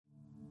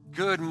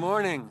Good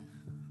morning.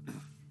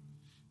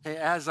 Hey,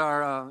 as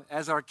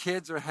our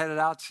kids are headed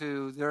out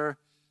to their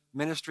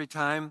ministry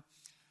time,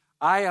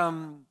 I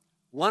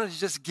wanted to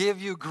just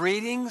give you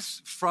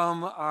greetings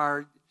from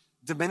our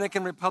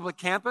Dominican Republic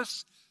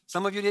campus.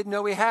 Some of you didn't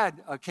know we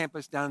had a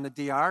campus down in the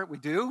DR. We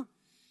do.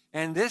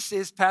 And this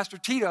is Pastor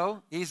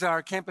Tito. He's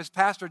our campus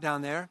pastor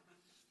down there.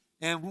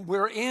 And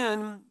we're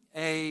in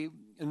a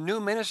new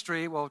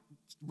ministry, well,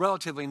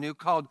 relatively new,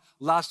 called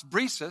Las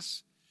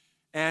Brisas.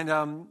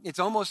 And it's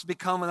almost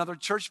become another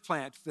church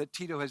plant that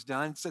Tito has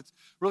done. So it's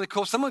really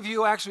cool. Some of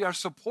you actually are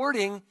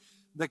supporting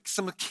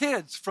some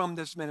kids from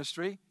this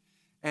ministry.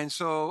 And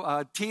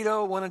so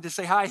Tito wanted to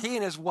say hi. He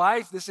and his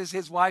wife, this is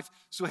his wife,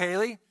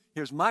 Suhaili.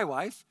 Here's my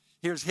wife.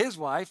 Here's his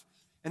wife.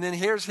 And then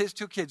here's his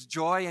two kids,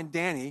 Joy and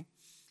Danny.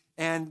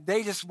 And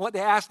they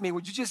asked me,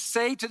 would you just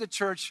say to the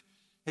church,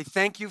 hey,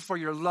 thank you for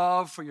your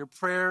love, for your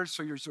prayers,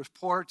 for your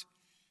support.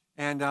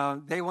 And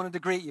they wanted to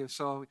greet you.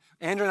 So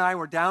Andrew and I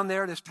were down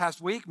there this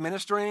past week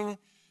ministering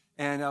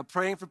and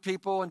praying for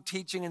people and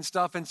teaching and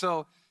stuff. And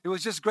so it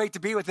was just great to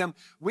be with them.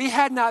 We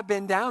had not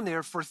been down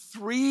there for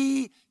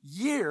 3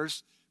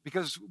 years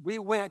because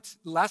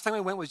last time we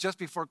went was just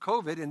before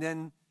COVID. And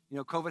then,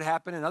 COVID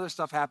happened and other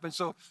stuff happened.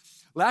 So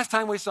last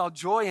time we saw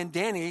Joy and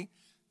Danny,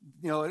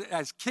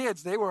 as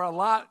kids, they were a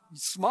lot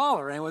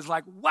smaller. And it was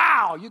like,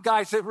 wow, you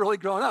guys have really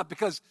grown up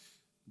because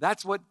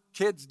that's what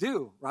kids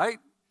do, right?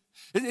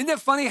 Isn't it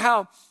funny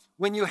how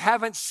when you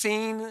haven't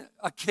seen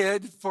a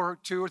kid for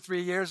 2 or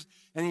 3 years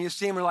and you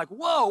see them, you're like,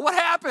 whoa, what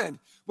happened?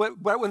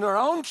 But when they're our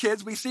own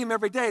kids, we see them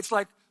every day. It's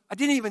like, I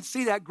didn't even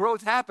see that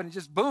growth happen. It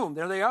just, boom,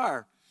 there they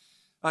are.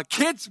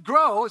 Kids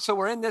grow, so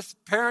we're in this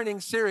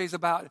parenting series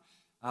about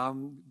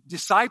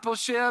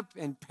discipleship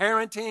and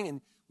parenting.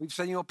 And we've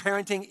said,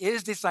 parenting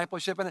is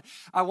discipleship. And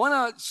I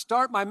want to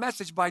start my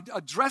message by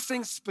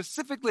addressing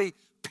specifically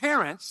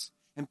parents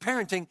and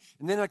parenting,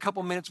 and then in a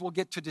couple minutes we'll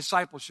get to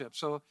discipleship.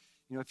 So,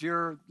 if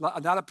you're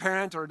not a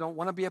parent or don't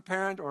want to be a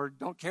parent or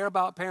don't care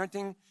about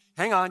parenting,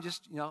 hang on,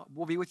 just,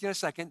 we'll be with you in a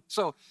second.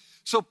 So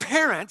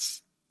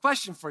parents,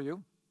 question for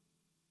you.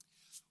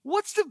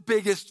 What's the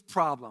biggest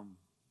problem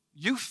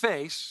you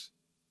face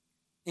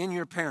in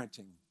your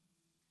parenting?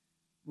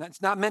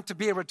 That's not meant to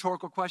be a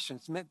rhetorical question.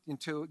 It's meant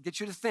to get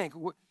you to think.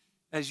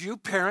 As you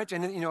parent,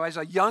 and, as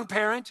a young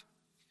parent,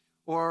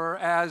 or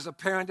as a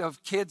parent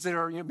of kids that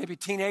are maybe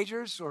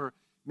teenagers, or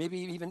maybe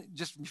even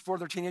just before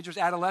they're teenagers,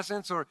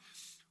 adolescents, or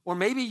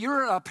maybe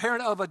you're a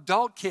parent of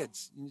adult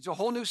kids. It's a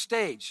whole new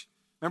stage.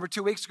 Remember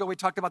 2 weeks ago we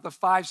talked about the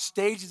 5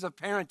 stages of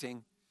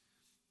parenting.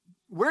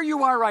 Where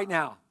you are right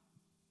now,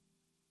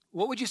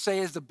 what would you say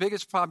is the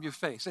biggest problem you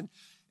face? And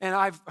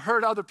I've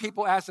heard other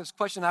people ask this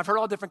question. I've heard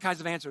all different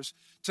kinds of answers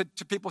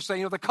to people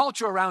say, the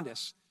culture around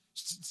us.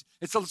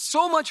 It's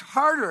so much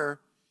harder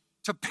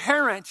to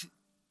parent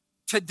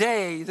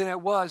today than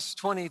it was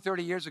 20,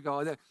 30 years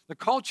ago. The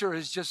culture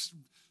is just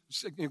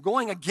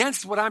going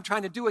against what I'm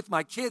trying to do with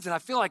my kids. And I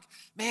feel like,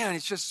 man,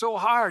 it's just so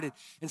hard.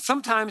 And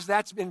sometimes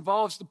that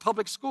involves the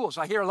public schools.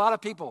 I hear a lot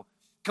of people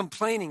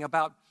complaining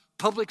about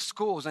public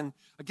schools. And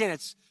again,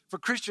 it's for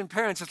Christian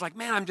parents, it's like,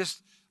 man,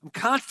 I'm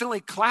constantly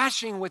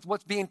clashing with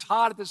what's being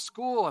taught at the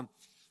school.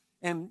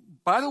 And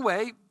by the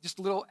way, just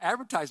a little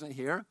advertisement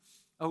here.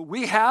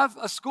 We have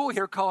a school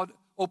here called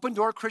Open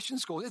Door Christian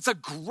School. It's a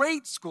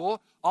great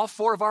school. All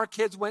 4 of our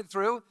kids went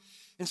through.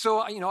 And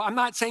so, I'm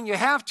not saying you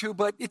have to,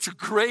 but it's a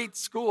great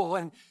school.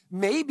 And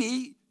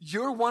maybe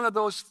you're one of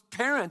those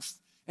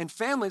parents and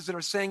families that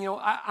are saying,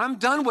 I'm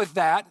done with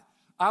that.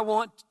 I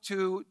want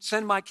to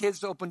send my kids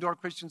to Open Door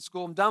Christian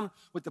School. I'm done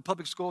with the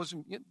public schools.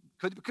 And it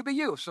could be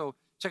you, so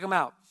check them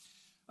out.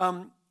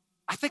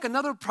 I think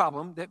another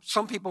problem that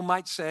some people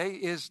might say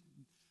is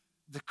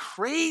the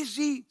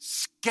crazy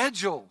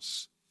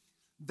schedules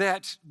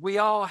that we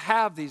all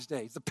have these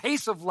days, the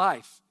pace of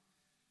life.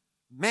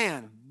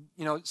 Man,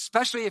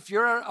 especially if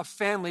you're a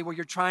family where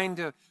you're trying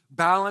to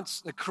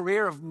balance the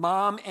career of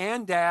mom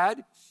and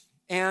dad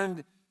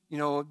and,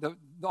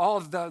 all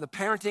of the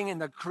parenting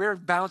and the career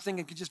balancing,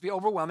 it can just be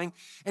overwhelming.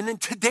 And then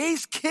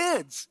today's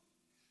kids,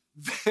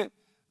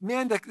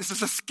 man, this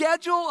is a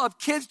schedule of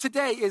kids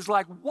today is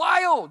like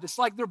wild. It's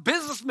like they're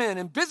businessmen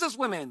and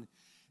businesswomen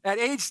at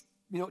age,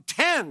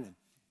 10.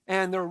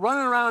 And they're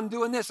running around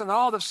doing this and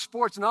all the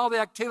sports and all the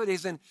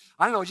activities. And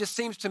I don't know, it just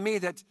seems to me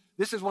that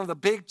this is one of the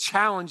big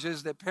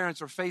challenges that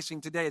parents are facing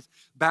today is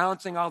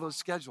balancing all those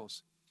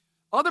schedules.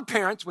 Other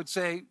parents would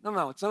say,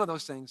 no, it's none of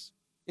those things.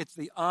 It's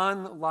the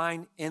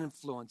online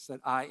influence that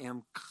I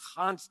am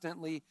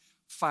constantly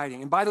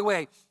fighting. And by the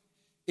way,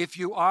 if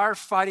you are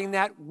fighting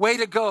that, way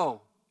to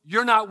go.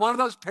 You're not one of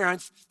those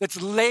parents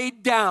that's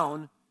laid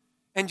down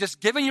and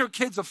just giving your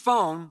kids a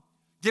phone,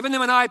 giving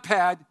them an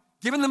iPad,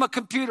 giving them a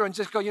computer and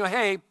just go,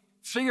 hey,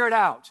 figure it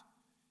out.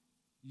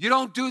 You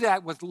don't do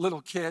that with little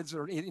kids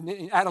or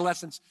in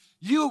adolescents.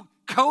 You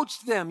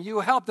coach them. You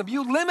help them.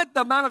 You limit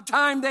the amount of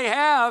time they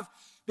have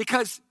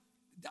because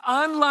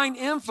online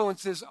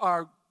influences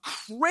are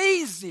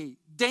crazy,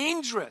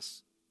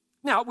 dangerous.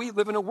 Now, we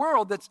live in a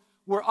world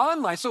we're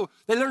online, so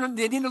they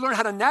need to learn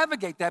how to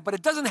navigate that, but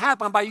it doesn't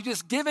happen by you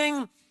just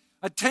giving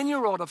a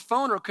 10-year-old a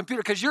phone or a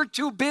computer because you're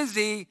too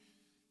busy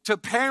to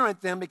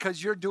parent them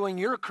because you're doing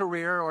your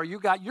career or you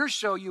got your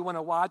show you want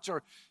to watch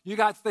or you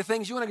got the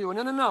things you want to do.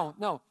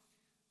 No.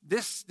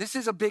 This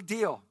is a big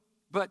deal.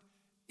 But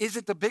is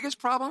it the biggest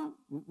problem?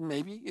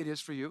 Maybe it is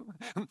for you.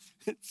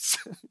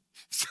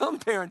 Some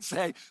parents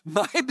say,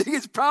 my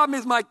biggest problem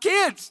is my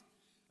kids.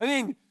 I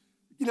mean,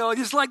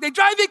 just like they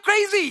drive me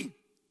crazy.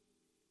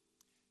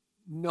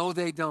 No,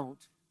 they don't.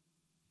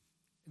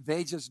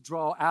 They just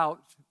draw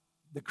out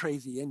the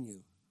crazy in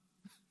you.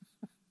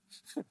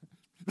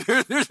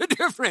 There's a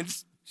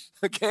difference,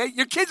 okay?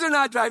 Your kids are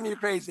not driving you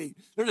crazy.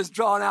 They're just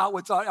drawing out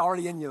what's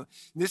already in you.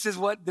 This is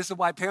why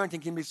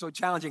parenting can be so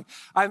challenging.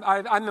 I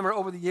remember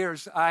over the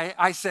years,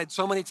 I said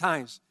so many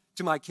times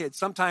to my kids,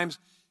 sometimes,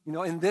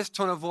 in this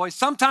tone of voice,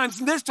 sometimes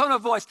in this tone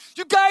of voice,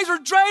 you guys are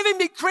driving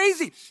me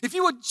crazy. If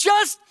you would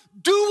just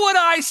do what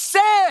I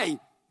say,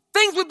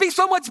 things would be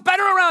so much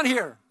better around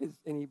here. Has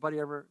anybody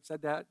ever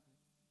said that?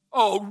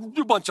 Oh,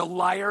 you bunch of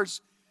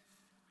liars.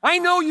 I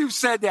know you've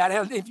said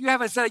that. If you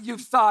haven't said it,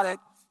 you've thought it.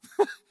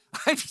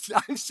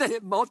 I've said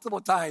it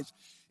multiple times.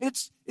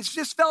 It's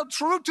just felt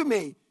true to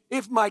me.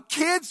 If my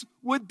kids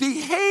would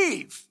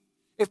behave,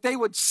 if they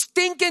would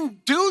stink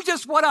and do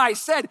just what I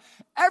said,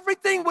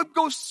 everything would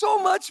go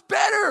so much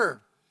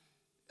better.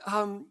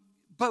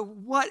 But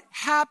what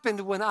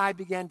happened when I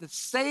began to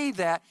say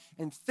that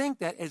and think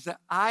that is that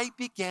I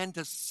began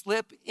to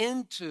slip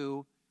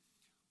into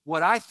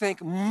what I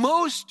think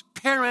most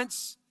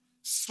parents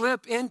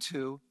slip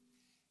into,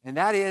 and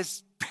that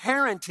is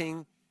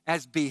parenting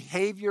as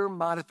behavior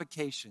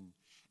modification,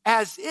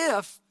 as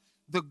if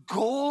the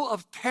goal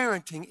of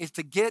parenting is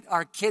to get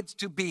our kids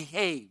to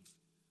behave.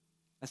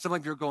 And some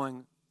of you are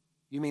going,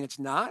 you mean it's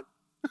not?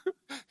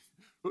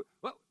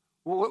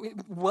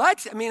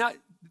 What? I mean,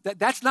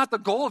 that's not the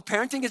goal of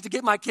parenting, is to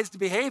get my kids to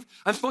behave.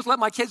 I'm supposed to let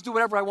my kids do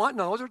whatever I want?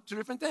 No, those are two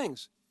different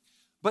things.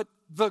 But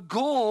the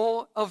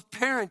goal of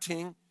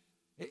parenting,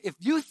 if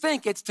you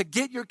think it's to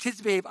get your kids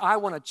to behave, I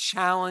want to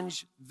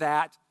challenge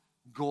that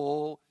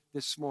goal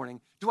this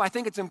morning. Do I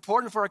think it's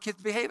important for our kids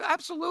to behave?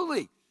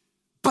 Absolutely.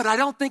 But I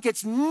don't think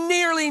it's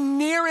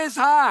near as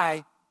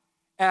high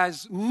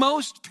as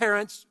most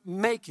parents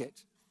make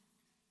it.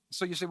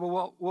 So you say,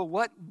 well,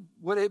 what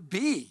would it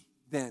be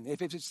then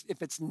if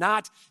it's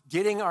not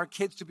getting our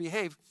kids to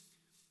behave?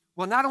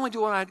 Well, not only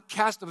do I want to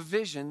cast a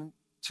vision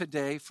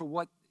today for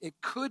what it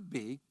could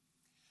be,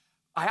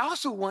 I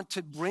also want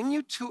to bring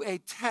you to a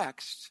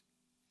text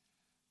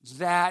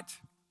that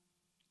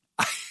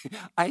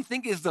I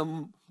think is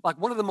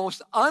one of the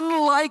most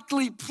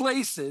unlikely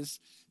places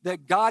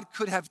that God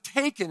could have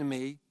taken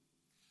me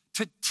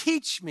to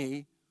teach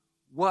me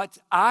what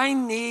I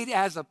need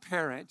as a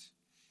parent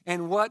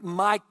and what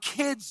my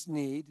kids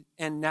need,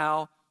 and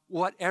now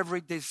what every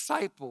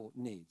disciple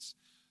needs.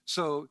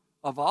 So,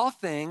 of all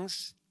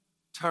things,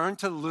 turn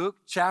to Luke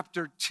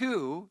chapter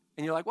 2,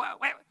 and you're like, wait,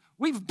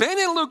 we've been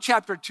in Luke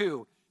chapter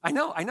 2. I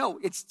know,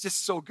 it's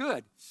just so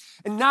good.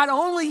 And not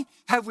only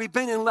have we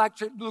been in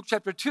Luke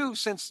chapter 2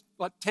 since,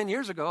 10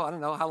 years ago, I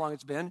don't know how long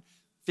it's been,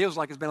 feels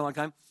like it's been a long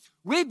time.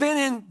 We've been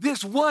in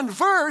this one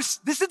verse.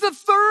 This is the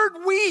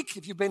third week,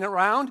 if you've been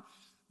around.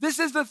 This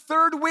is the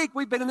third week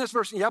we've been in this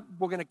verse. Yep,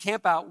 we're going to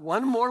camp out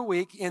one more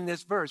week in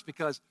this verse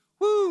because,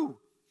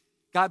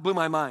 God blew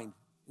my mind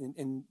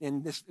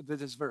in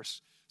this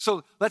verse.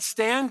 So let's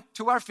stand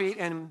to our feet,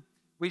 and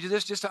we do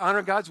this just to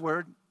honor God's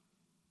word.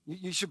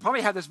 You should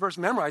probably have this verse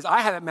memorized. I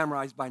have it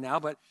memorized by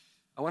now, but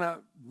I want to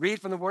read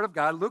from the Word of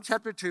God. Luke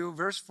chapter 2,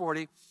 verse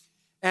 40.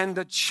 And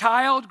the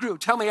child grew.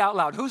 Tell me out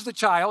loud. Who's the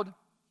child?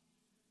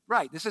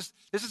 Right. This is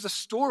a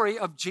story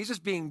of Jesus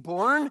being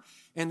born,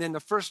 and then the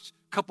first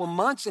couple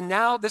months, and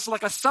now this is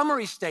like a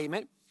summary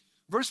statement.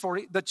 Verse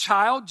 40, the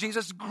child,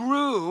 Jesus,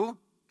 grew,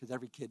 because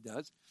every kid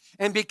does,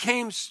 and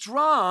became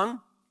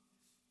strong.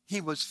 He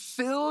was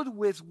filled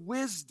with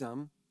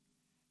wisdom,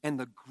 and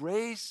the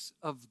grace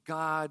of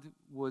God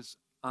was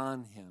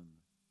on him.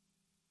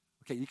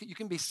 Okay, you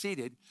can be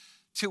seated.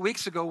 2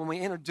 weeks ago when we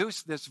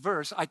introduced this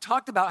verse, I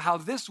talked about how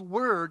this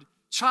word,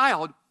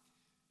 child,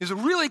 is a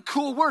really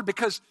cool word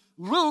because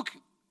Luke,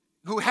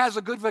 who has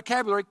a good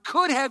vocabulary,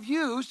 could have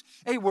used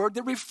a word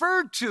that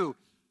referred to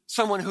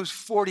someone who's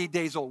 40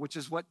 days old, which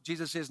is what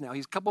Jesus is now.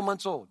 He's a couple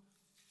months old.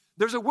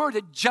 There's a word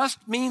that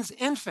just means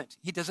infant.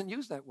 He doesn't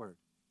use that word,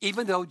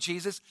 even though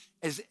Jesus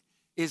is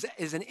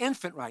an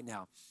infant right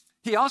now.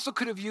 He also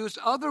could have used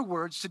other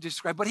words to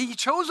describe, but he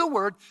chose a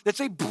word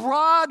that's a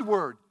broad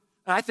word.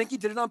 And I think he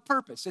did it on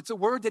purpose. It's a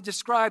word that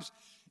describes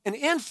an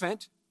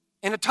infant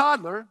and a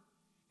toddler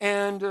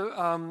and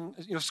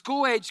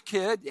school-age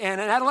kid and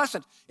an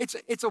adolescent.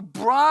 It's a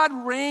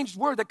broad-ranged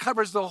word that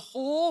covers the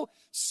whole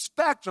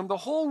spectrum, the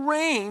whole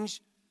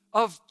range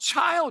of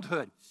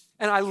childhood.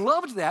 And I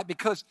loved that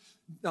because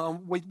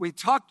we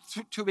talked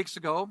 3 weeks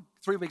ago,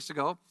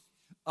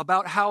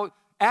 about how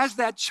as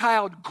that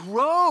child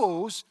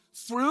grows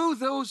through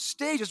those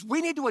stages,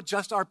 we need to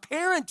adjust our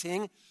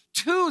parenting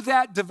to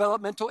that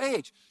developmental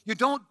age. You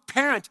don't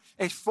parent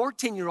a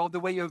 14-year-old the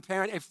way you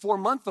parent a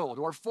 4-month-old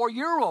or a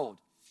 4-year-old.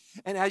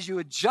 And as you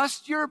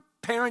adjust your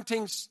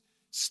parenting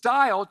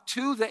style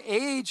to the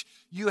age,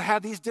 you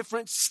have these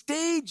different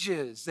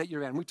stages that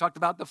you're in. We talked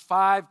about the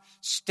 5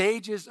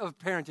 stages of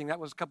parenting. That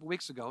was a couple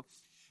weeks ago.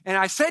 And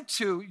I said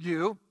to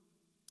you,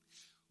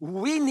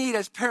 we need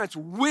as parents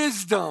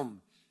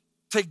wisdom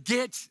to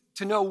get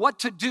to know what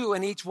to do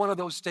in each one of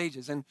those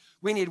stages. And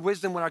we need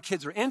wisdom when our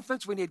kids are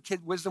infants. We need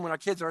wisdom when our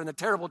kids are in the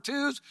terrible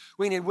twos.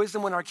 We need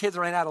wisdom when our kids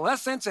are in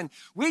adolescence. And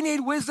we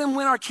need wisdom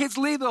when our kids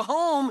leave the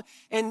home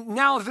and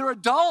now they're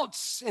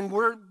adults and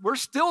we're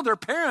still their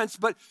parents,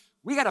 but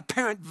we got to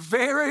parent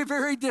very,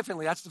 very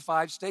differently. That's the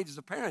 5 stages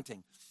of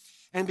parenting.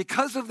 And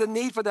because of the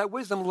need for that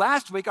wisdom,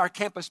 last week our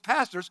campus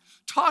pastors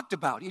talked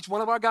about, each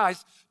one of our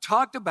guys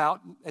talked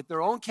about at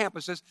their own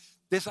campuses,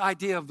 this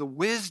idea of the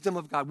wisdom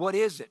of God. What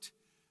is it?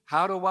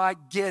 How do I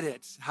get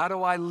it? How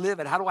do I live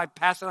it? How do I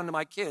pass it on to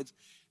my kids?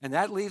 And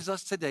that leads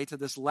us today to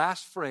this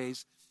last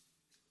phrase,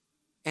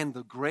 and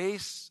the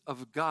grace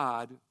of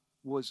God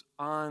was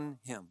on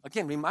him.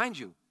 Again, remind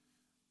you,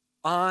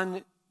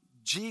 on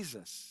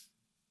Jesus.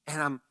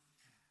 And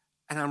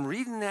I'm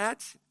reading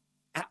that.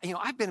 And,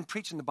 I've been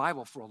preaching the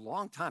Bible for a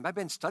long time. I've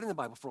been studying the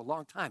Bible for a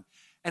long time.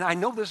 And I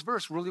know this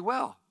verse really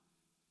well.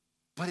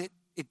 But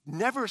it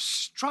never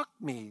struck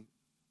me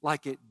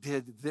like it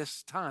did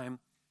this time.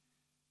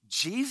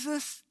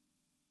 Jesus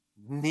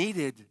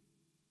needed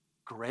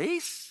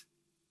grace?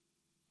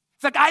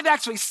 In fact, I've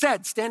actually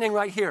said, standing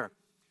right here,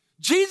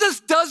 Jesus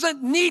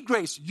doesn't need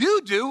grace.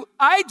 You do,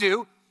 I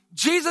do.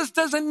 Jesus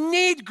doesn't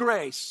need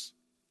grace.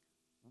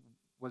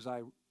 Was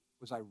I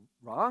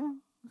wrong?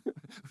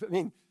 I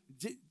mean,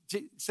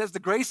 it says the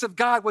grace of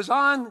God was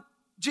on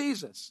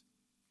Jesus.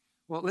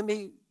 Well, let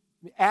me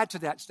add to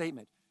that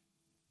statement.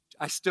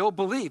 I still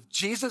believe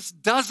Jesus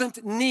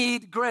doesn't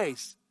need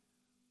grace,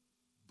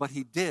 but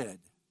he did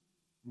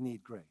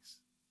need grace.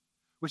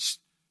 Which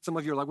some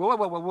of you are like,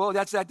 whoa,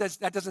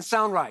 that doesn't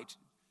sound right.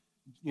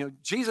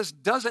 Jesus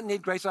doesn't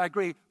need grace, I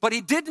agree, but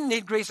he didn't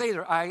need grace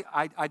either.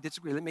 I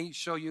disagree. Let me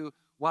show you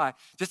why.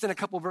 Just in a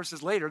couple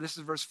verses later, this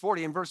is verse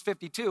 40 and verse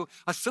 52,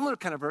 a similar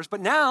kind of verse,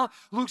 but now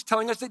Luke's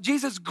telling us that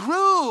Jesus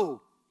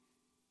grew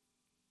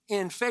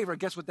in favor.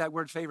 Guess what that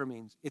word favor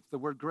means? It's the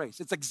word grace.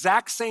 It's the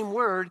exact same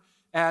word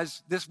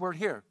as this word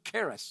here,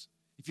 charis.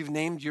 If you've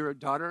named your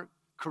daughter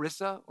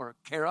Carissa or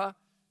Kara,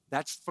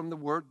 that's from the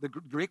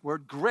Greek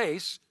word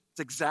grace. It's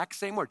the exact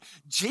same word.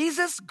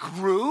 Jesus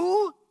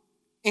grew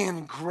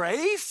in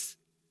grace?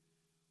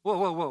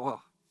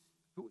 Whoa.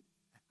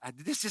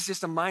 This is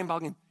just a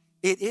mind-boggling.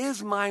 It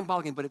is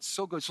mind-boggling, but it's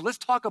so good. So let's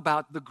talk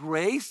about the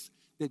grace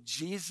that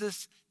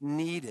Jesus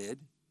needed,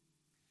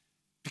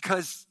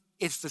 because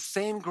it's the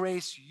same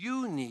grace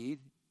you need,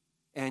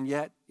 and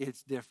yet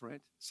it's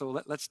different.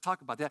 So let's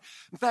talk about that.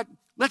 In fact,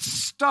 let's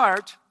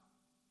start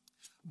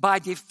by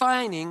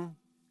defining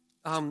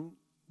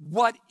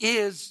what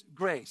is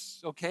grace,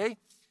 okay?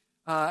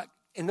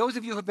 And those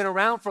of you who have been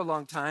around for a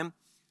long time,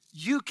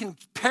 you can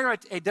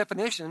parrot a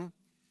definition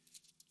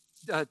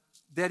that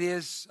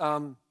is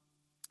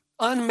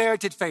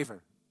unmerited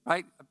favor,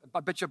 right? I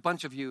bet you a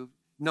bunch of you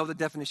know the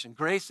definition.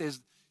 Grace is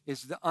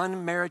the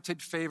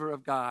unmerited favor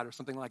of God or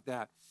something like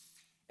that.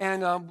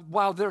 And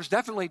while there's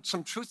definitely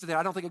some truth to that,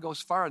 I don't think it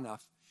goes far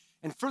enough.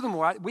 And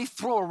furthermore, we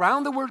throw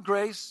around the word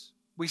grace.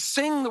 We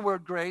sing the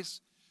word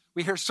grace.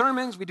 We hear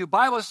sermons. We do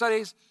Bible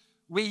studies.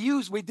 We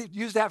use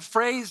that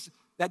phrase,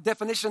 that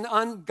definition,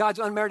 God's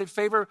unmerited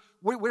favor.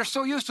 We're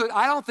so used to it,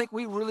 I don't think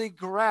we really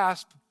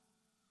grasp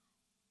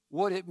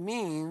what it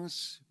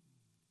means.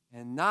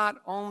 And not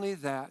only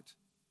that,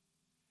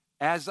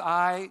 as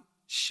I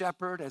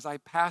shepherd, as I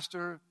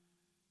pastor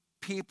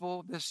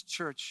people, this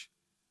church,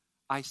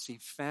 I see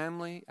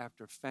family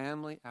after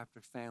family after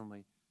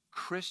family,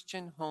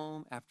 Christian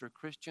home after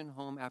Christian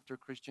home after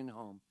Christian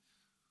home,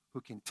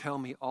 who can tell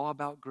me all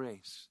about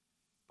grace,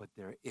 but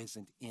there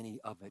isn't any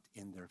of it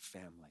in their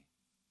family.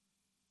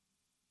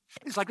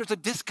 It's like there's a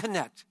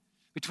disconnect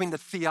between the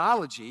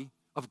theology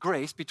of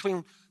grace,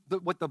 between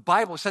what the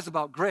Bible says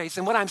about grace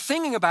and what I'm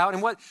singing about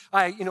and what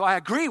I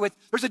agree with.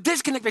 There's a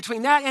disconnect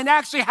between that and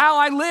actually how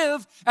I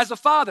live as a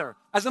father,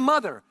 as a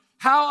mother,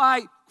 how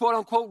I, quote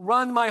unquote,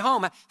 run my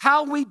home,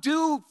 how we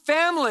do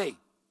family.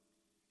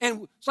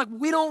 And it's like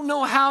we don't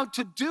know how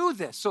to do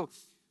this.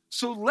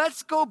 So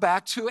let's go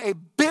back to a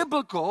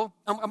biblical,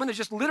 I'm going to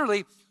just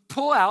literally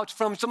pull out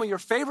from some of your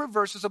favorite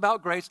verses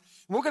about grace.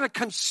 And we're going to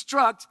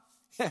construct,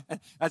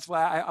 that's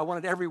why I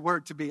wanted every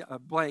word to be a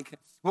blank.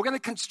 We're going to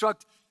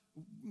construct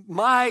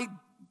my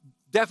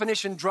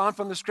definition drawn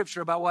from the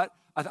scripture about what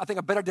I think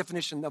a better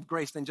definition of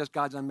grace than just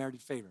God's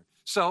unmerited favor.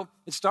 So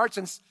it starts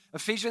in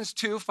Ephesians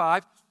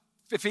 2:5.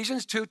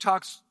 Ephesians 2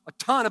 talks a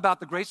ton about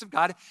the grace of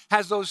God. It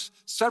has those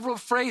several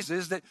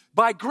phrases that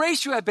by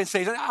grace you have been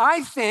saved. And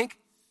I think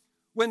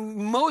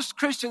when most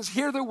Christians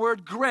hear the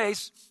word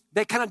grace,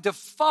 they kind of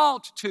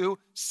default to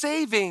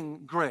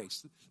saving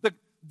grace,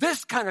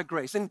 this kind of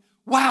grace. And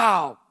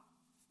wow,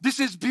 this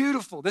is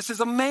beautiful. This is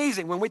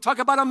amazing. When we talk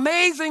about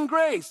amazing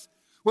grace,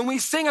 when we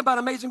sing about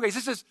amazing grace,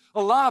 this is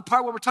a lot of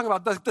part what we're talking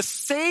about, the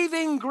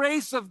saving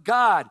grace of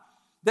God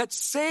that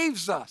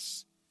saves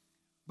us.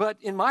 But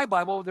in my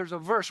Bible, there's a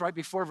verse right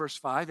before verse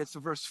 5. It's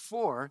verse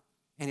 4.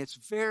 And it's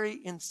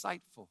very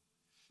insightful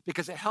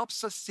because it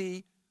helps us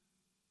see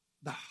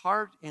the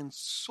heart and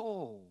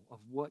soul of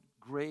what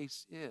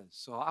grace is.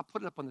 So I'll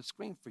put it up on the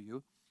screen for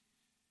you.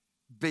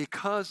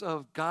 Because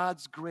of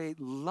God's great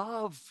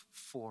love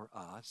for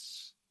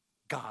us,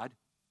 God,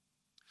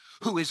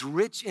 who is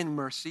rich in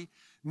mercy,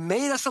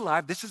 made us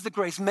alive. This is the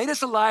grace, made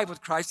us alive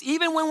with Christ.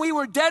 Even when we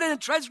were dead in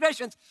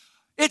transgressions,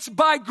 it's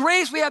by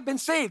grace we have been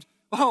saved.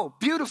 Oh,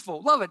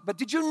 beautiful, love it. But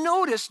did you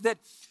notice that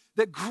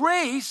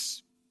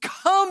grace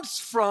comes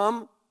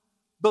from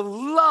the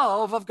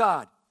love of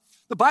God?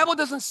 The Bible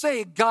doesn't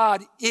say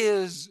God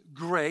is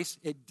grace.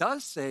 It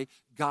does say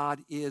God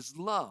is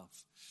love.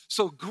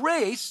 So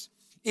grace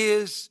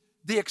is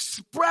the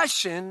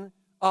expression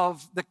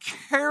of the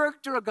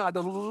character of God,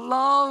 the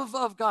love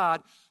of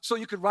God. So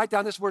you could write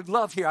down this word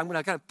love here. I'm going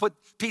to kind of put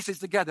pieces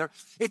together.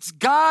 It's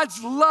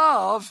God's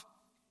love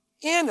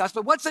in us.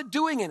 But what's it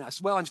doing in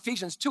us? Well, in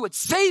Ephesians 2, it's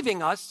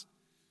saving us,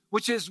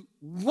 which is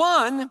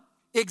one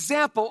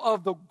example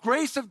of the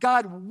grace of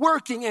God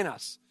working in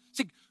us.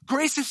 See,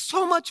 grace is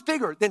so much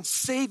bigger than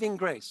saving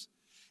grace.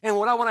 And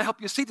what I want to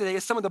help you see today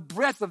is some of the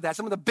breadth of that,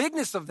 some of the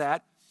bigness of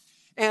that,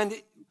 and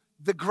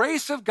the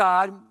grace of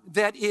God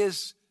that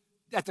is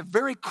at the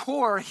very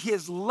core,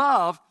 his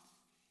love,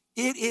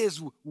 it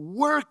is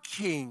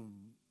working.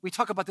 We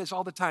talk about this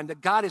all the time,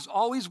 that God is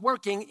always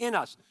working in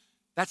us.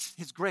 That's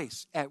his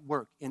grace at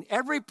work in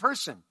every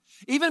person,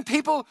 even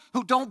people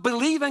who don't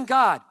believe in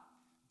God.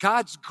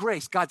 God's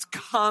grace, God's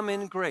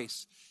common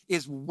grace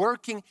is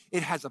working.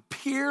 It has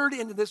appeared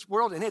into this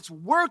world, and it's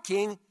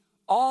working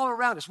all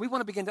around us. We want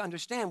to begin to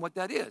understand what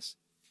that is.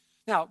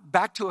 Now,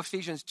 back to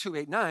Ephesians 2,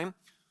 8, 9.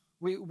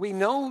 We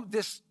know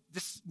this,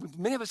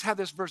 many of us have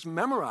this verse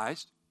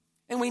memorized,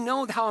 and we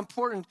know how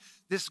important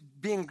this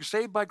being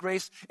saved by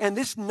grace, and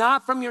this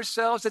not from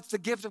yourselves, it's the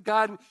gift of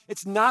God,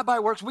 it's not by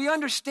works. We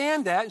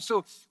understand that, and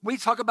so we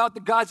talk about the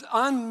God's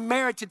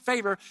unmerited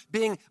favor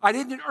being, I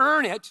didn't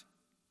earn it,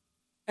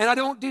 and I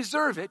don't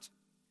deserve it.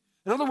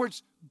 In other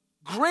words,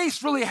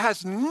 grace really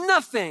has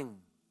nothing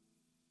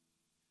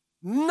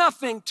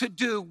to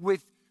do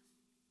with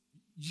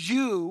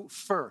you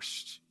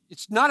first.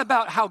 It's not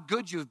about how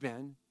good you've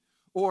been,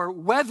 or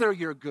whether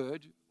you're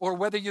good, or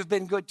whether you've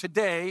been good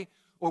today,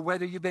 or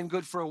whether you've been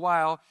good for a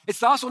while.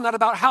 It's also not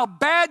about how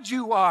bad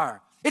you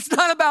are. It's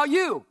not about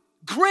you.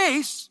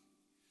 Grace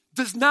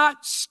does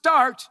not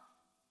start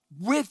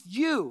with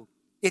you.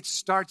 It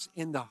starts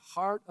in the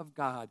heart of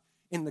God,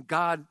 in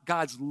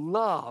God's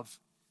love.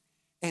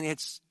 And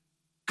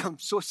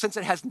so since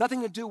it has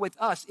nothing to do with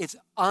us, it's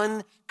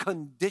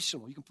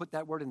unconditional. You can put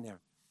that word in there.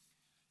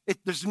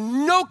 There's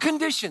no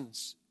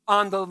conditions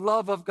on the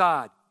love of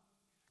God.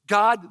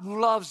 God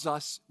loves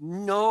us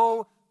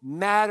no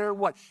matter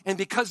what. And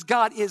because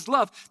God is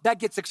love, that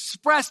gets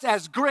expressed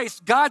as grace.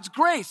 God's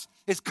grace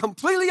is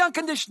completely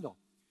unconditional.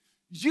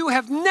 You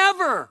have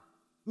never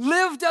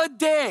lived a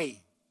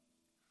day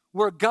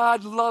where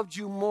God loved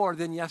you more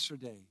than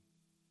yesterday.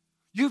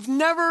 You've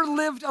never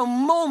lived a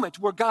moment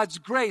where God's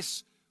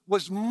grace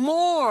was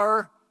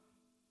more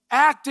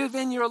active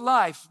in your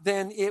life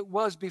than it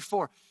was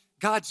before.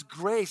 God's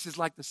grace is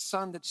like the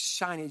sun that's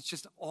shining. It's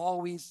just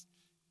always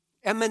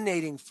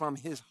emanating from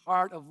his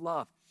heart of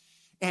love.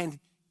 And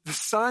the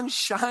sun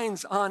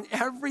shines on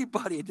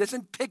everybody. It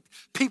doesn't pick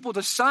people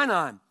to shine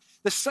on.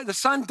 The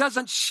sun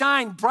doesn't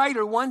shine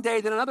brighter one day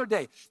than another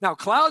day. Now,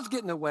 clouds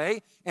get in the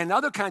way and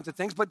other kinds of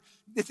things, but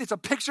it's a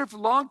picture for a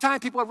long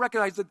time. People have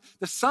recognized that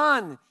the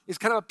sun is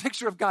kind of a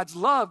picture of God's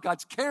love,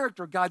 God's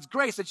character, God's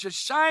grace. It's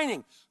just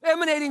shining,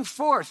 emanating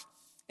forth.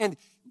 And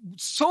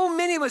so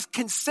many of us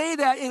can say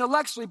that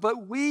intellectually,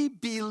 but we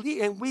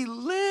believe and we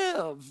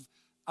live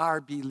our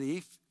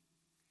belief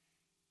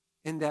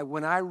in that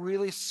when I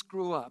really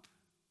screw up,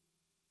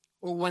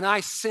 or when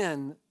I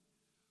sin,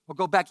 or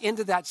go back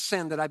into that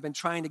sin that I've been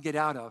trying to get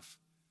out of,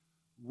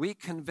 we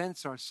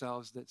convince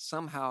ourselves that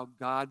somehow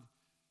God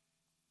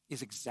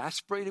is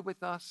exasperated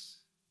with us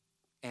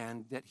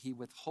and that he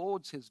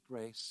withholds his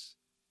grace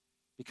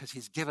because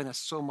he's given us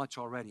so much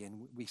already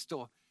and we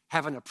still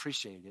haven't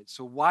appreciated it.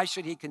 So why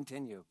should he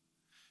continue?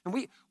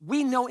 And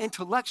we know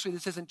intellectually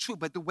this isn't true,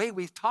 but the way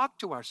we talk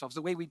to ourselves,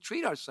 the way we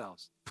treat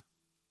ourselves,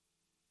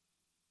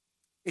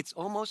 it's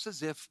almost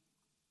as if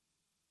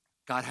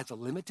God has a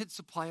limited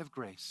supply of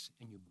grace,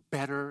 and you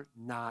better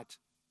not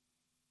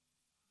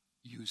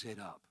use it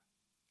up.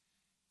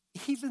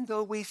 Even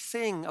though we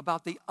sing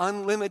about the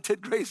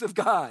unlimited grace of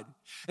God,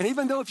 and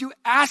even though if you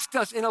asked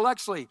us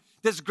intellectually,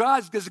 does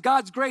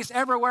God's grace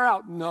ever wear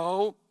out?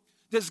 No.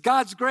 Does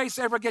God's grace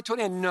ever get to an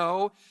end?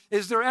 No.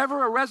 Is there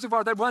ever a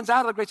reservoir that runs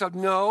out of the grace of?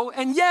 No.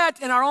 And yet,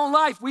 in our own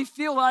life, we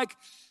feel like,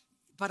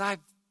 but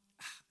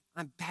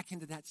I'm back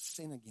into that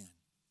sin again.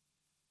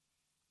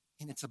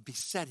 And it's a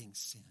besetting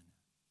sin.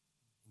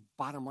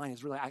 Bottom line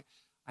is really,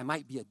 I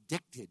might be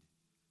addicted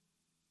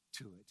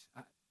to it.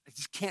 I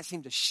just can't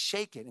seem to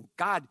shake it. And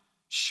God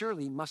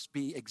surely must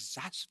be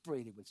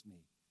exasperated with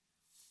me.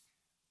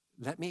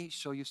 Let me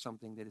show you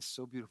something that is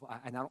so beautiful.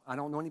 I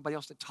don't know anybody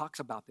else that talks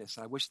about this.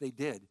 I wish they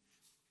did.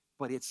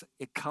 But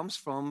it comes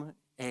from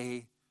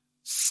a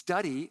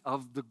study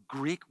of the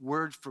Greek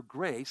word for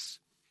grace,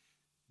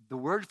 the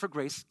word for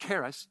grace,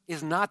 charis,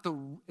 is not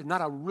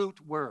a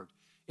root word.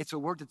 It's a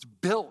word that's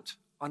built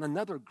on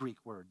another Greek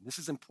word. This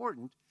is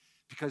important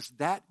because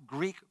that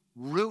Greek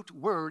root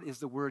word is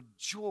the word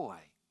joy.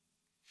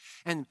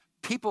 And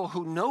people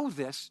who know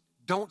this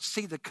don't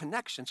see the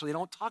connection, so they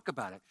don't talk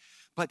about it.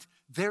 But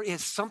there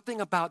is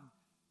something about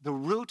the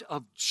root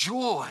of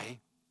joy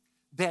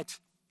that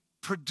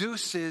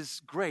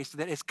produces grace,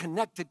 that is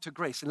connected to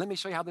grace. And let me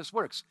show you how this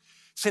works.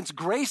 Since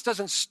grace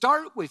doesn't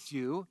start with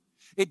you,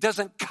 it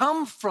doesn't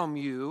come from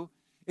you,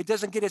 it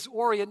doesn't get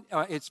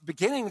its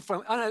beginning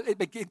from,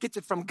 it gets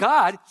it from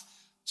God.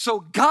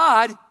 So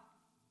God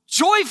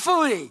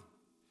joyfully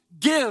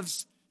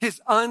gives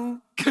his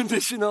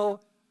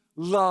unconditional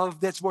love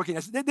that's working.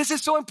 This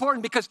is so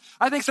important because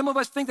I think some of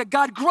us think that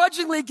God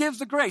grudgingly gives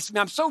the grace. I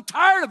mean, I'm so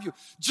tired of you.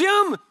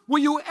 Jim, will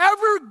you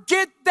ever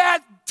get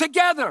that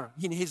together?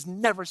 He's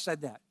never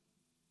said that.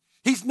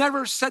 He's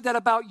never said that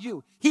about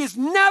you. He has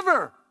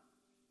never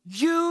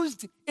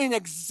used an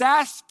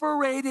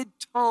exasperated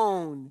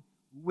tone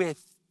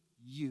with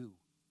you.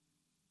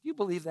 Do you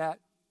believe that?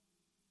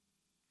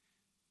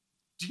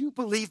 Do you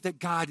believe that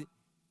God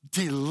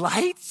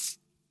delights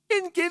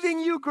in giving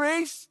you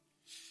grace?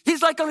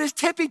 He's like on his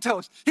tippy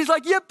toes. He's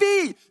like,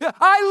 yippee,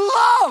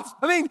 I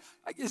mean,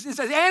 it's as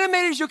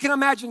animated as you can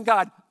imagine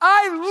God.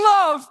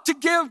 I love to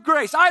give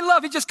grace.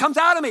 It just comes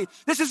out of me.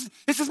 This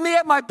is me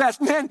at my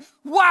best, man.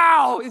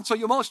 Wow. And so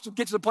you almost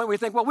get to the point where you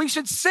think, well, we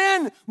should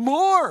sin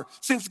more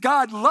since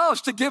God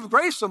loves to give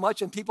grace so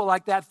much. And people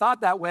like that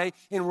thought that way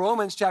in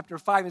Romans chapter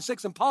 5 and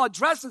 6. And Paul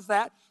addresses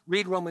that.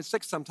 Read Romans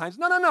 6 sometimes.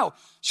 No.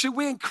 Should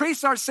we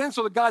increase our sin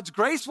so that God's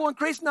grace will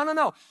increase?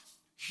 No.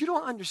 You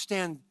don't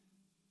understand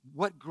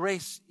what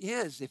grace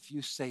is if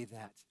you say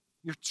that.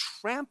 You're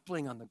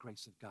trampling on the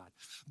grace of God.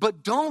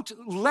 But don't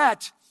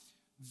let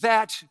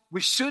that we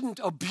shouldn't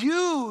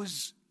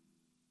abuse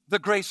the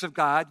grace of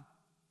God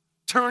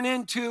turn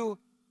into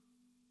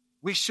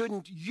we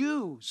shouldn't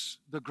use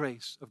the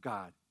grace of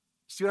God.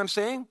 See what I'm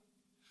saying?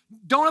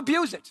 Don't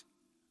abuse it,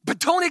 but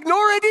don't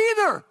ignore it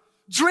either.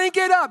 Drink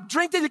it up,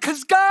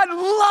 because God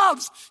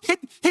loves,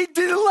 he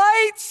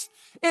delights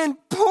in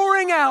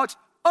pouring out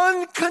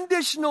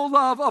unconditional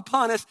love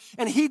upon us,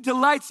 and he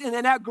delights in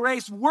that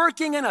grace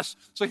working in us.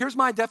 So here's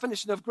my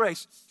definition of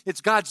grace.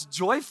 It's God's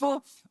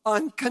joyful,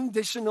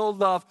 unconditional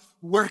love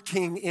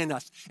working in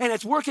us. And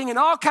it's working in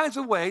all kinds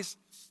of ways.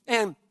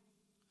 And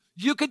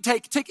you could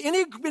take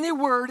any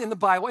word in the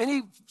Bible,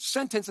 any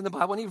sentence in the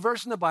Bible, any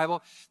verse in the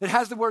Bible that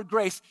has the word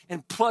grace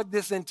and plug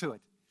this into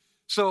it.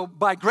 So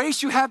by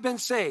grace you have been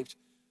saved.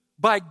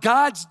 By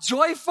God's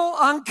joyful,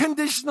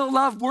 unconditional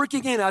love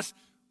working in us,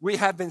 we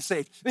have been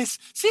saved. I mean,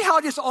 see how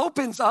this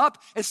opens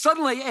up, and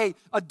suddenly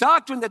a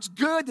doctrine that's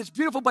good, that's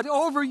beautiful, but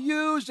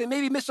overused and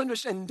maybe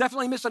misunderstood, and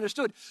definitely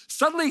misunderstood,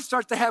 suddenly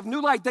starts to have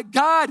new light that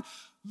God,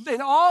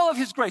 in all of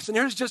his grace, and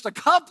here's just a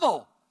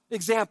couple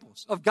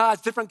examples of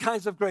God's different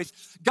kinds of grace.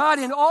 God,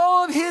 in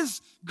all of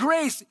his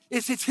grace,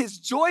 it's his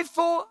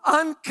joyful,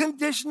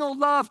 unconditional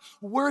love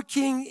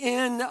working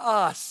in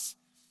us.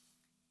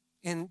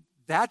 And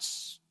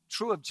that's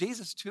true of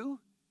Jesus too?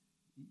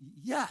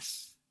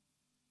 Yes.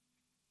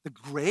 The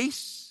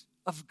grace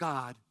of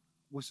God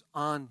was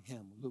on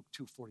him, Luke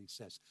 2:40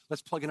 says.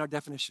 Let's plug in our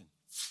definition.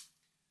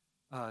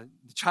 The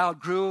child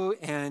grew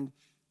and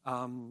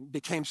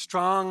became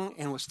strong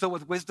and was filled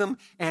with wisdom,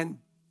 and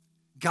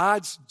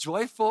God's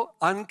joyful,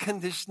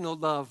 unconditional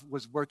love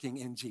was working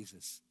in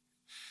Jesus.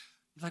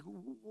 You're like,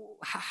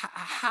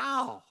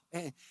 how?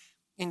 And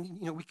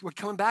we're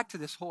coming back to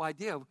this whole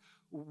idea of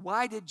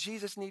why did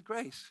Jesus need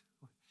grace?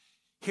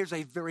 Here's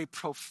a very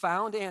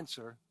profound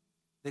answer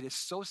that is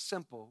so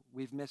simple,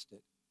 we've missed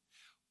it.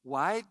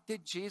 Why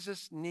did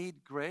Jesus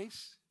need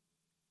grace?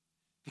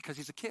 Because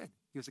he's a kid.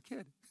 He was a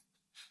kid.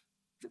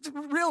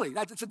 Really,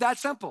 it's that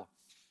simple.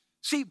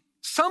 See,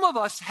 some of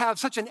us have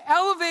such an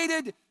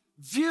elevated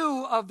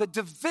view of the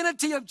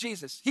divinity of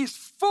Jesus. He's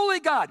fully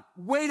God.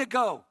 Way to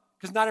go,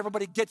 because not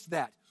everybody gets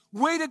that.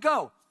 Way to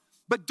go.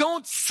 But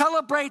don't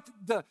celebrate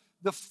the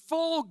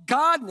full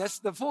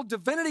godness, the full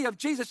divinity of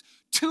Jesus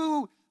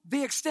to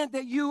the extent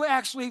that you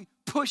actually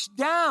push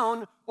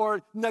down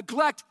or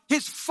neglect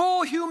his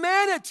full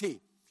humanity.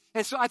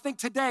 And so I think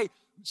today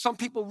some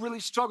people really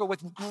struggle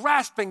with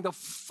grasping the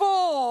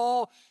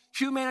full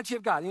humanity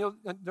of God.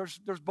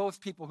 There's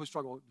both people who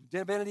struggle,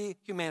 divinity,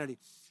 humanity.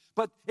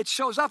 But it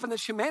shows up in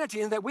this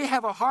humanity in that we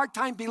have a hard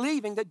time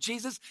believing that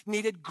Jesus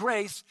needed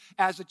grace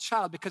as a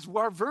child, because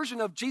our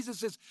version of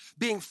Jesus as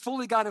being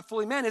fully God and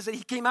fully man is that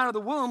he came out of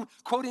the womb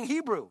quoting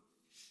Hebrew.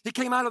 He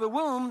came out of the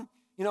womb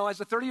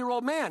as a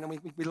 30-year-old man. And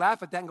we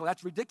laugh at that and go,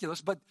 that's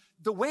ridiculous. But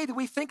the way that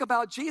we think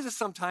about Jesus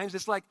sometimes,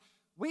 it's like,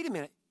 wait a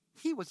minute,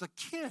 he was a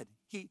kid.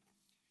 He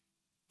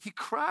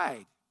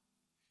cried.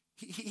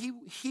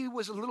 He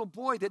was a little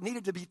boy that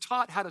needed to be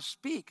taught how to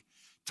speak,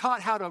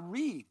 taught how to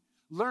read,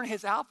 learn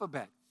his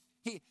alphabet.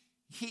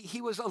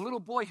 He was a little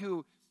boy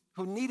who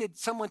needed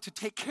someone to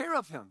take care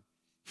of him.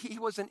 He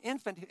was an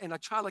infant and a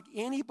child like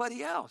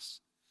anybody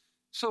else.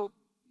 So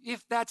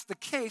if that's the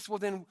case, well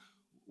then,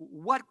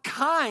 what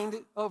kind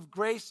of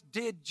grace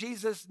did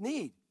Jesus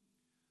need?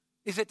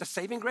 Is it the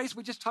saving grace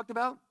we just talked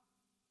about?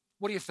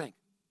 What do you think?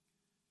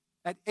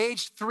 At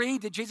age 3,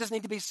 did Jesus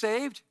need to be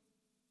saved?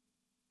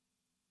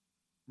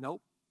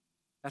 Nope.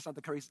 That's not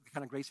the kind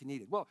of grace he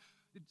needed. Well,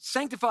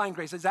 sanctifying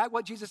grace, is that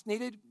what Jesus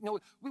needed?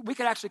 We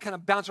could actually kind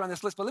of bounce around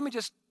this list, but let me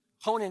just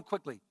hone in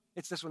quickly.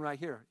 It's this one right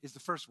here, is the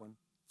first one.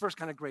 First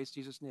kind of grace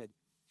Jesus needed.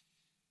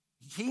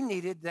 He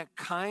needed that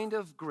kind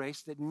of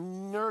grace that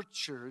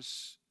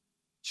nurtures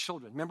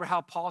children. Remember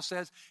how Paul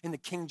says in the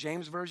King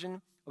James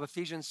Version of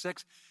Ephesians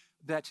 6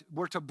 that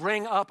we're to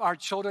bring up our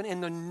children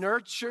in the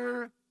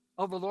nurture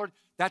of the Lord?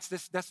 That's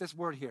this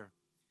word here.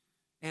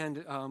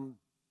 And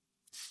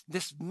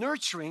this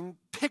nurturing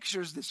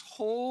pictures this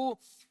whole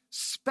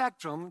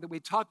spectrum that we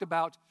talked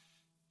about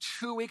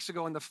 2 weeks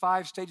ago in the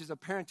 5 stages of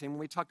parenting, when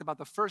we talked about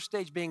the first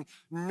stage being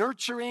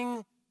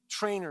nurturing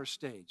trainer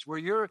stage, where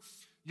you're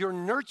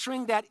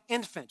nurturing that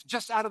infant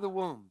just out of the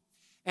womb.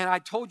 And I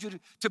told you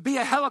to be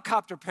a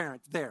helicopter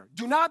parent there.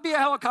 Do not be a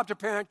helicopter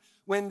parent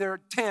when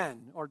they're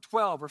 10 or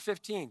 12 or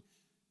 15.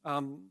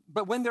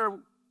 But when they're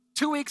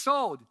 2 weeks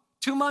old,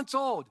 2 months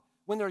old,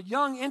 when they're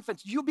young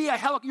infants, you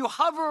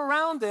hover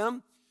around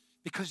them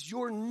because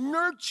you're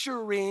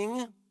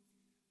nurturing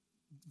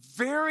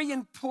very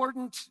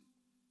important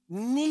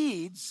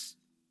needs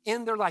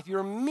in their life.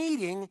 You're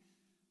meeting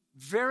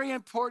very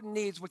important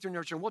needs with your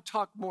nurture. And we'll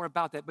talk more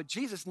about that. But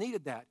Jesus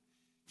needed that.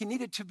 He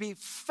needed to be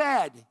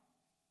fed.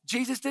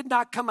 Jesus did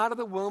not come out of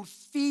the womb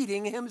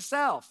feeding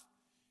himself.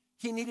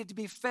 He needed to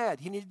be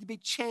fed. He needed to be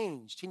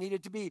changed. He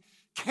needed to be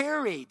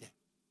carried.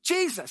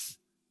 Jesus,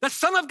 the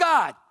Son of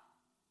God,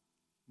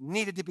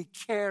 needed to be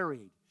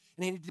carried.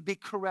 And he needed to be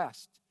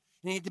caressed.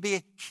 And he needed to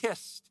be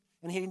kissed.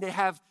 And he needed to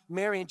have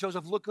Mary and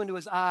Joseph look into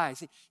his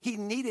eyes. He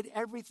needed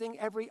everything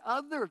every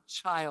other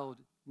child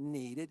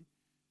needed,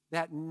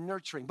 that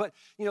nurturing. But,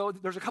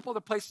 there's a couple other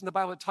places in the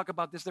Bible that talk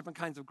about this different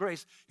kinds of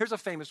grace. Here's a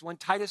famous one,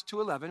 Titus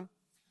 2:11.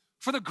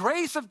 For the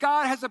grace of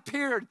God has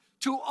appeared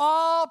to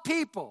all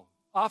people,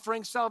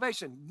 offering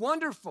salvation.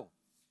 Wonderful.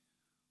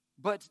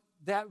 But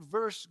that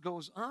verse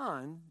goes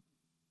on,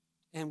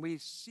 and we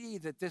see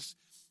that this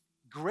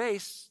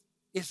grace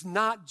is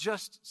not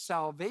just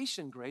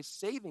salvation grace,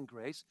 saving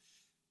grace,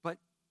 but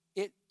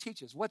it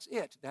teaches. What's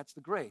it? That's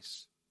the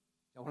grace.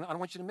 I don't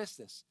want you to miss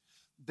this.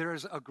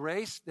 There's a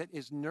grace that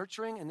is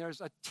nurturing, and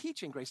there's a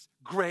teaching grace.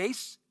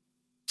 Grace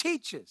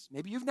teaches.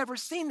 Maybe you've never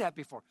seen that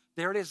before.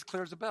 There it is,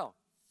 clear as a bell.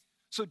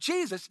 So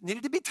Jesus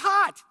needed to be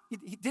taught.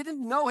 He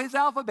didn't know his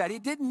alphabet. He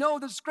didn't know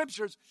the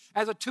scriptures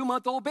as a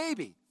 2-month-old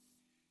baby.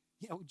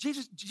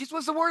 Jesus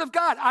was the Word of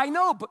God. I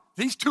know, but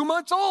he's 2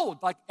 months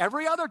old, like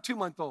every other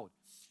 2-month-old.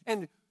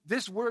 And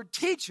this word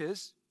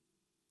teaches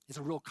is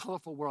a real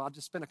colorful word. I'll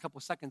just spend a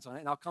couple seconds on it,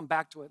 and I'll come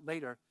back to it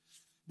later.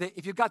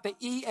 If you've got the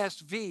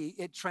ESV,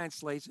 it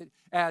translates it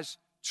as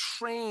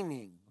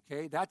training,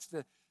 okay? That's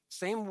the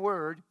same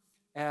word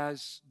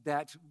as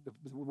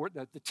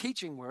the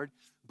teaching word,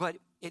 but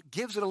it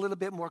gives it a little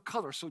bit more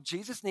color. So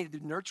Jesus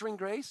needed nurturing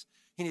grace.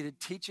 He needed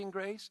teaching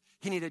grace.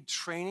 He needed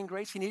training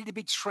grace. He needed to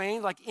be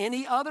trained like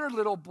any other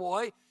little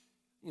boy,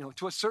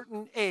 to a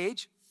certain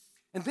age.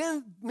 And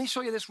then let me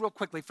show you this real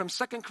quickly. From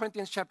 2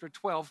 Corinthians chapter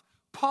 12,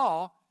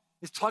 Paul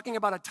is talking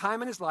about a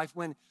time in his life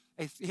when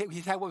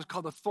he had what was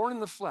called a thorn in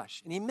the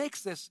flesh. And he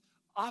makes this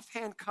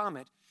offhand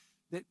comment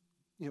that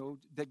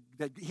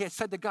he had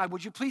said to God,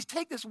 would you please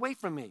take this away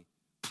from me?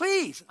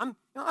 Please, I'm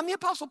the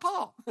Apostle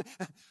Paul.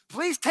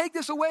 Please take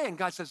this away. And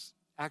God says,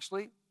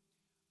 actually,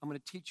 I'm going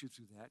to teach you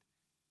through that.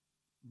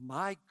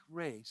 My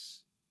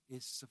grace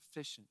is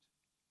sufficient.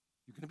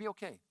 You're going to be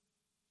okay.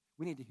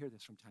 We need to hear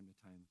this from time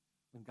to time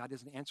when God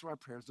doesn't answer our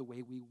prayers the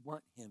way we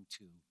want him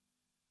to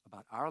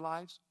about our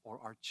lives or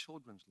our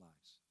children's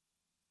lives.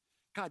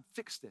 God,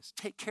 fix this.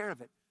 Take care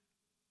of it.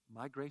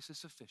 My grace is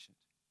sufficient.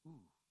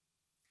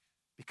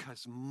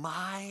 Because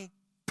my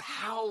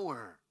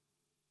power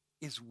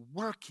is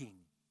working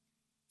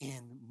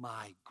in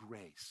my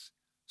grace.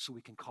 So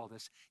we can call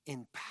this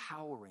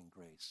empowering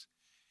grace.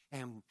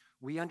 And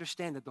we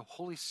understand that the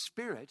Holy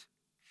Spirit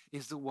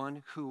is the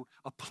one who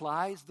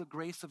applies the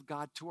grace of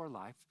God to our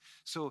life.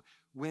 So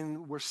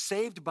when we're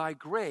saved by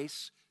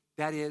grace,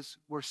 that is,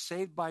 we're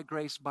saved by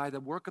grace by the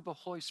work of the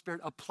Holy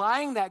Spirit,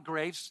 applying that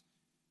grace.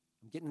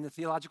 I'm getting in the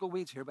theological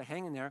weeds here, but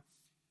hang in there.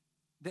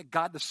 That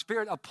God, the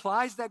Spirit,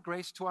 applies that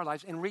grace to our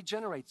lives and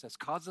regenerates us,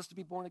 causes us to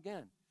be born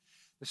again.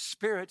 The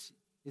Spirit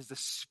is the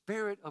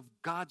Spirit of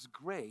God's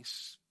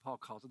grace, Paul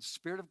calls it, the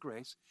Spirit of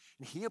grace,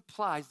 and he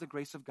applies the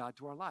grace of God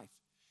to our life.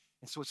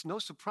 And so it's no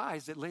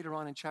surprise that later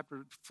on in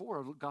chapter 4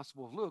 of the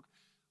Gospel of Luke,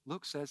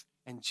 Luke says,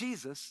 and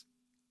Jesus,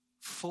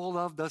 full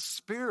of the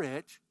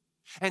Spirit,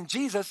 and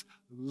Jesus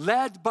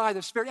led by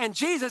the Spirit, and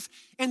Jesus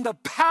in the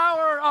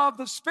power of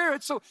the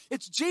Spirit. So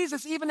it's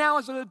Jesus, even now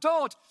as an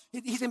adult,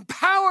 he's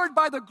empowered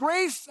by the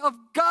grace of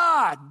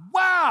God.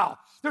 Wow!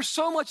 There's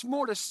so much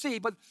more to see,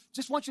 but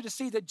just want you to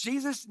see that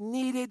Jesus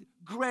needed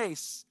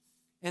grace.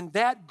 And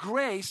that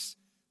grace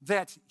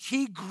that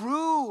he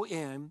grew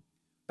in,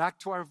 back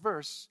to our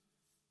verse,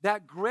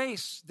 that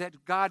grace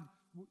that God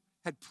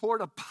had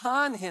poured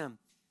upon him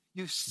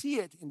you see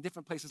it in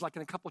different places, like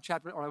in a couple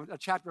chapters, or a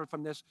chapter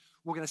from this,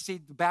 we're going to see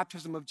the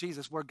baptism of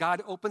Jesus, where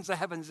God opens the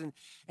heavens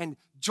and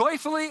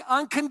joyfully,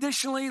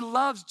 unconditionally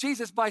loves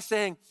Jesus by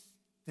saying,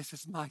 this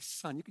is my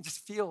son. You can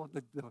just feel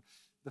the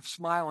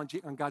smile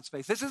on God's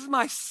face. This is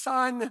my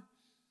son,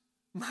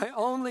 my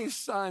only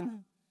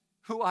son,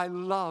 who I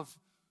love.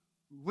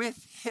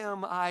 With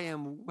him I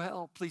am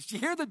well pleased. Do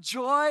you hear the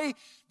joy,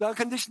 the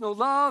unconditional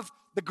love,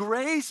 the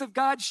grace of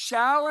God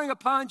showering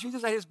upon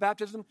Jesus at his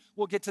baptism?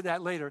 We'll get to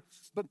that later.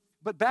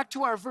 But back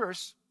to our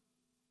verse.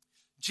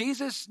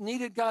 Jesus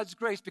needed God's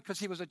grace because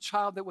he was a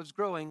child that was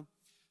growing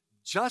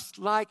just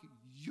like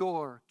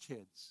your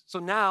kids. So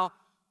now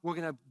we're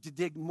going to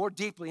dig more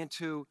deeply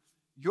into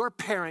your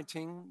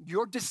parenting,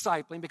 your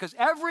discipling, because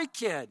every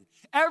kid,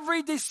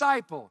 every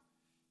disciple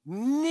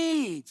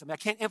needs, I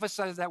can't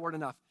emphasize that word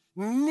enough,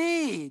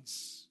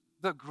 needs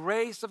the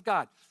grace of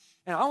God.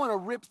 And I want to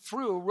rip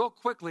through real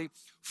quickly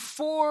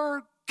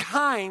 4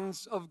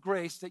 kinds of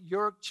grace that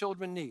your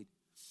children need.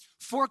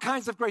 4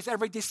 kinds of grace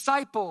every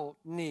disciple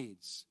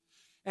needs.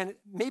 And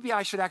maybe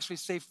I should actually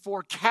say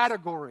 4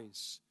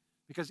 categories,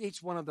 because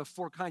each one of the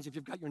 4 kinds, if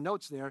you've got your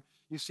notes there,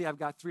 you see I've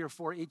got 3 or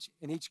 4 each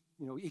in each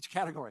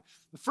category.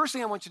 The first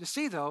thing I want you to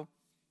see, though,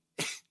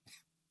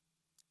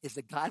 is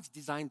that God's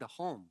designed the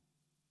home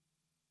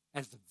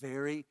as the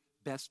very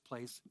best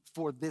place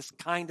for this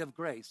kind of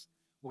grace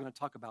we're going to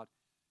talk about,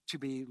 to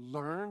be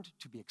learned,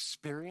 to be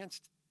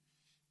experienced.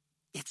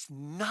 It's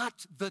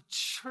not the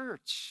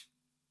church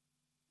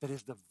that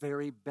is the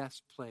very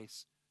best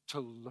place to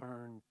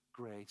learn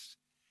grace.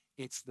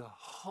 It's the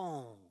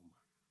home.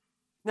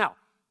 Now,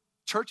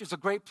 church is a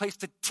great place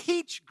to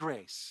teach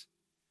grace,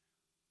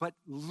 but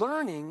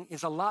learning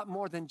is a lot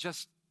more than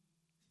just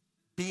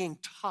being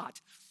taught.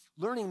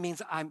 Learning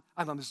means I'm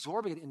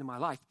absorbing it into my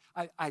life.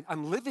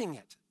 I'm living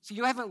it. So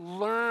you haven't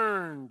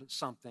learned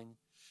something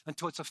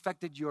until it's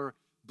affected your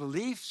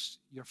beliefs,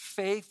 your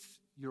faith,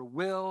 your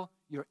will,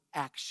 your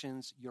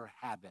actions, your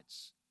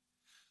habits.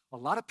 A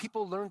lot of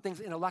people learn things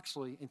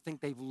intellectually and think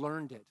they've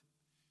learned it.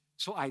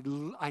 So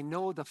I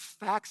know the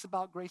facts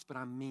about grace, but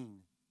I'm mean.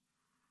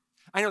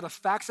 I know the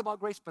facts about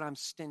grace, but I'm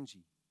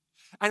stingy.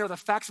 I know the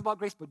facts about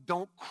grace, but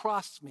don't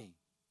cross me.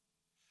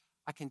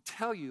 I can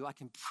tell you, I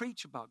can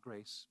preach about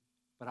grace,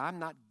 but I'm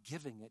not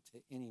giving it to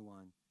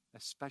anyone,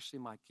 especially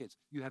my kids.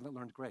 You haven't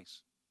learned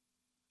grace.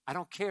 I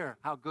don't care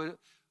how good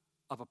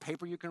of a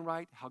paper you can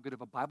write, how good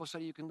of a Bible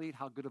study you can lead,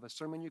 how good of a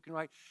sermon you can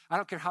write. I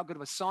don't care how good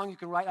of a song you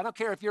can write. I don't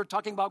care if you're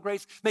talking about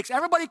grace, makes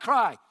everybody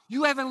cry.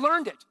 You haven't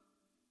learned it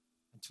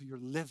until you're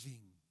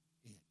living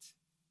it.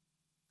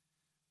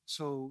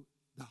 So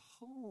the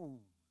home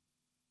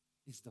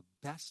is the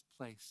best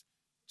place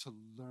to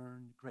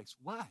learn grace.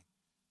 Why?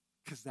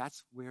 Because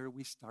that's where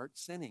we start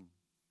sinning.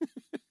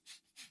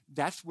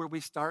 That's where we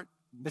start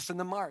missing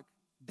the mark.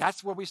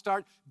 That's where we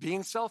start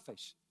being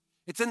selfish.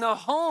 It's in the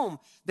home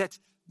that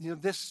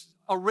this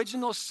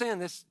original sin,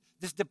 this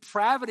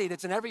depravity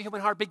that's in every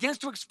human heart begins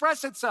to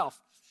express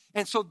itself.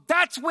 And so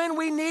that's when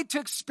we need to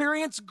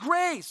experience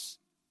grace.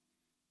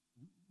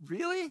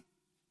 Really?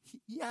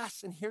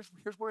 Yes, and here's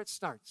where it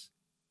starts.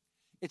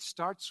 It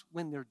starts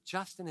when they're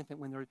just an infant,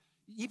 when they're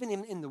even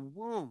in the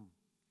womb.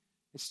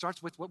 It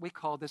starts with what we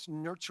call this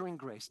nurturing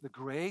grace, the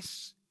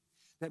grace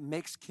that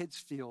makes kids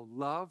feel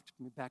loved.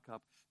 Let me back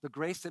up. The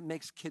grace that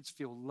makes kids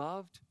feel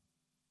loved,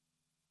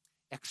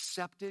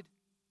 accepted,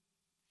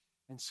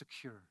 and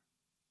secure.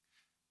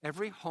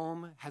 Every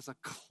home has a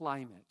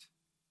climate.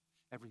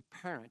 Every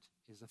parent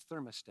is a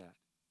thermostat.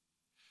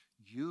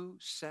 You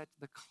set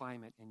the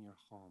climate in your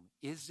home.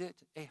 Is it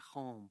a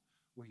home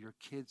where your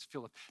kids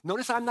feel it?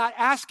 Notice I'm not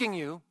asking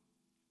you,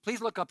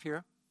 please look up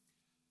here.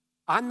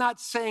 I'm not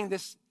saying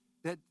this,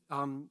 that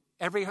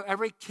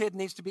every kid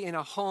needs to be in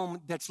a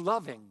home that's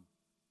loving.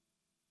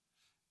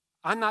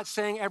 I'm not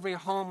saying every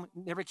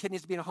kid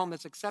needs to be in a home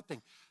that's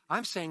accepting.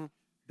 I'm saying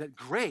that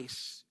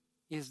grace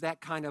is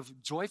that kind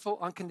of joyful,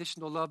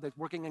 unconditional love that's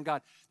working in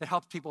God that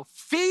helps people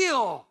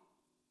feel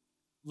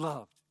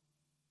loved.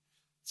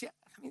 See,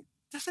 I mean,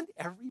 doesn't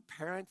every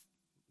parent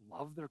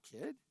love their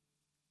kid?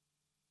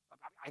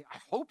 I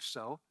hope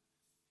so.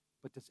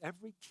 But does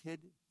every kid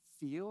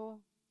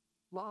feel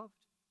loved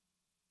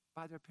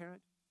by their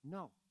parent?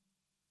 No.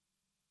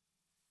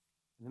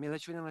 Let me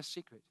let you in on a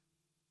secret.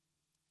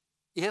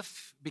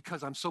 If,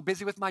 because I'm so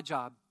busy with my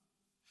job,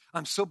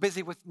 I'm so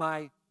busy with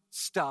my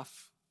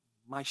stuff,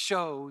 my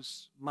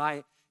shows,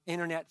 my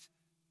internet,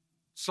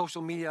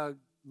 social media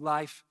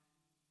life,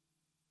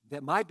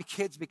 that my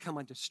kids become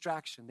a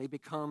distraction, they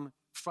become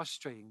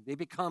frustrating, they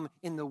become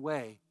in the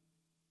way,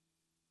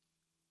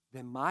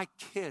 then my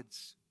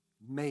kids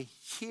may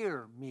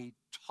hear me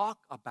talk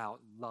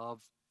about love,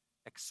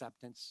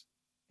 acceptance,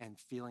 and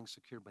feeling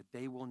secure, but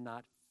they will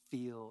not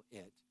feel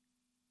it.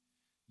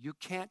 You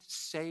can't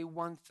say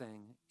one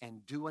thing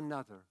and do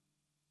another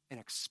and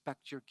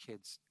expect your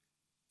kids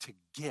to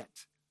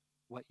get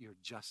what you're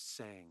just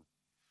saying.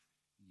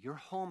 Your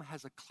home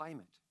has a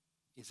climate.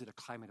 Is it a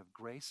climate of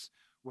grace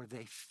where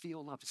they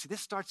feel loved? See, this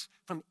starts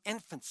from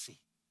infancy.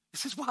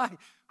 This is why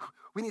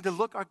we need to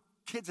look our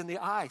kids in the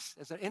eyes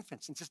as they're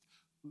infants and just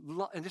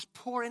and just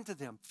pour into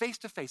them face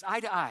to face, eye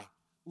to eye,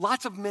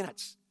 lots of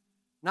minutes,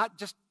 not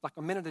just like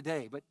a minute a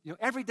day, but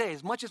every day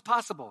as much as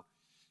possible,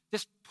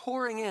 just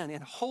pouring in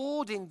and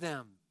holding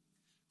them,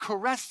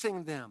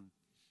 caressing them,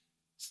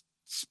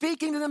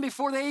 speaking to them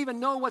before they even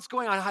know what's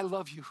going on. I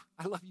love you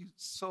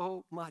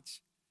so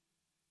much.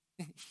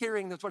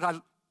 Hearing those words, I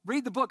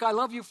read the book, I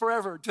Love You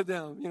Forever, to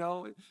them,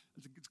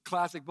 it's a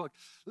classic book.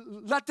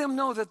 Let them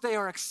know that they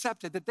are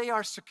accepted, that they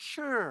are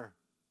secure.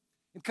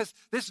 Because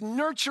this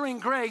nurturing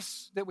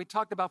grace that we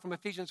talked about from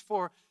Ephesians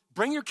 4,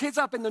 bring your kids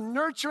up in the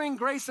nurturing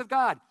grace of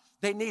God.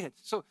 They need it.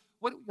 So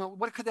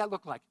what could that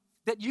look like?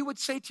 That you would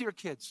say to your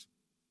kids,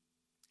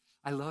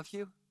 I love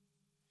you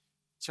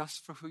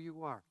just for who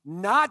you are,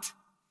 not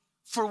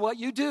for what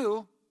you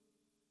do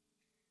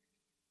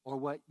or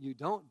what you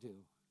don't do.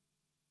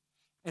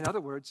 In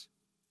other words,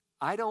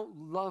 I don't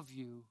love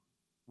you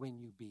when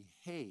you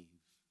behave,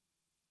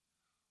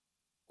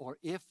 or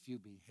if you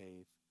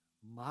behave.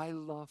 My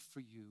love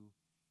for you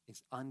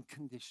is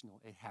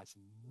unconditional. It has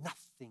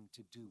nothing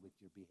to do with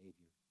your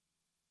behavior.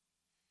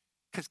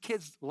 Because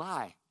kids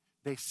lie,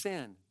 they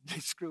sin, they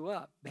screw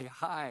up, they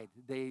hide,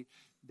 they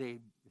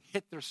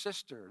hit their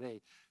sister,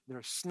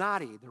 they're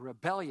snotty, they're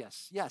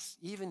rebellious. Yes,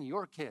 even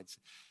your kids.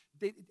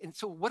 And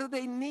so what do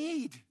they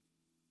need?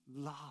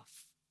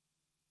 Love.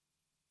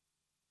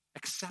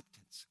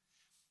 Acceptance.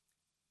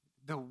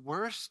 The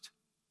worst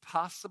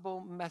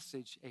possible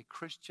message a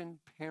Christian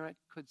parent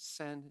could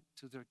send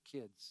to their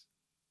kids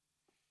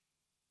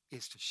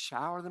is to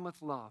shower them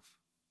with love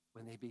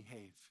when they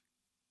behave,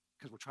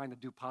 because we're trying to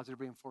do positive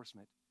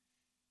reinforcement,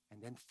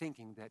 and then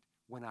thinking that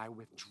when I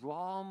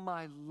withdraw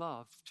my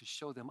love to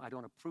show them I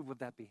don't approve of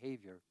that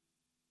behavior,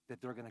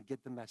 that they're going to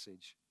get the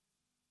message,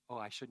 oh,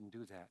 I shouldn't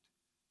do that.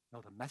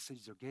 No, the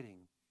message they're getting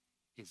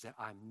is that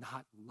I'm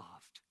not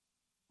loved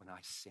when I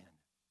sin,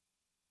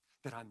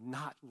 that I'm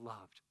not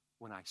loved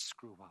when I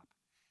screw up.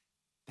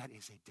 That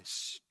is a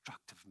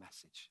destructive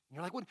message. And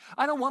you're like, well,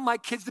 I don't want my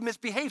kids to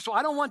misbehave, so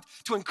I don't want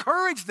to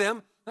encourage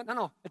them.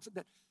 No.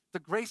 The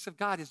grace of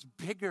God is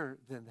bigger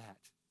than that.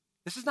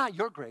 This is not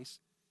your grace.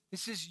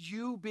 This is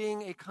you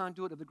being a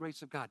conduit of the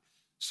grace of God.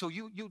 So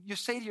you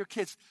say to your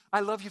kids,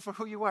 I love you for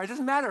who you are. It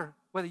doesn't matter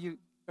whether you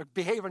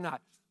behave or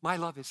not. My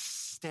love is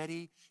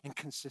steady and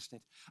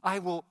consistent. I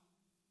will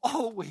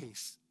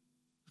always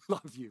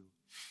love you,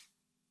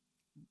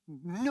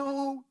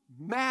 no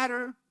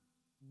matter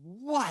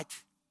what.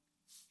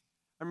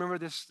 I remember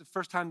the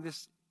first time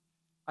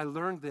I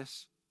learned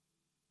this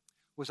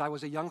was I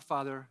was a young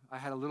father. I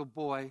had a little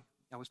boy.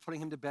 I was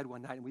putting him to bed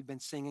one night, and we'd been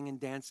singing and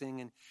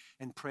dancing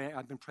and praying.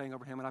 I'd been praying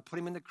over him, and I put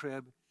him in the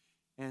crib,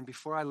 and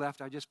before I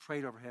left, I just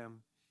prayed over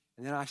him,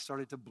 and then I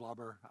started to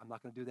blubber. I'm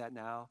not going to do that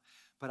now,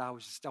 but I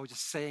was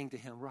just saying to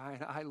him,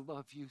 Ryan, I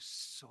love you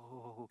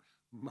so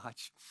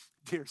much.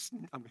 Here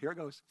it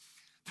goes.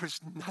 There's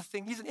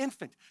nothing. He's an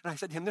infant, and I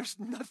said to him, there's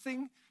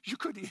nothing you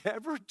could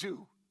ever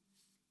do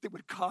that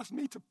would cause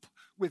me to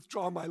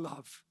withdraw my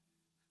love.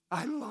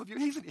 I love you.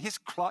 He's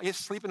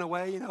sleeping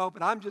away,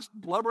 but I'm just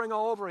blubbering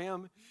all over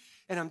him.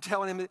 And I'm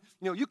telling him,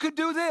 you could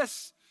do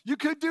this. You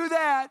could do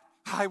that.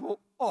 I will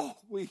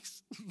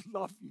always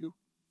love you.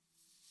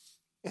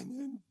 And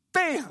then,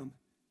 bam,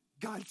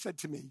 God said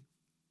to me,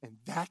 and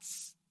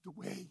that's the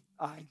way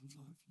I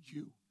love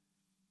you.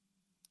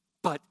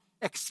 But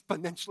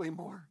exponentially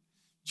more.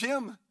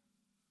 Jim,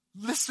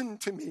 listen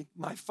to me,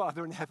 my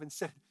Father in heaven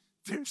said,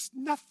 there's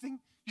nothing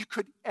you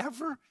could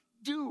ever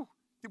do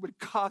that would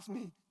cause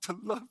me to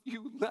love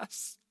you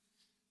less.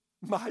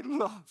 My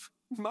love,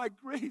 my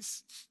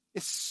grace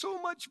is so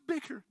much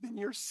bigger than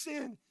your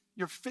sin,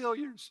 your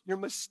failures, your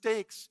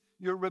mistakes,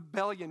 your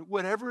rebellion,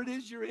 whatever it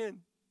is you're in.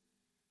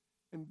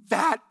 And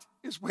that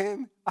is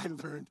when I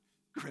learned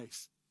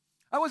grace.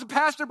 I was a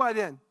pastor by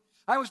then.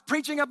 I was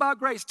preaching about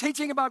grace,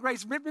 teaching about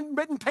grace,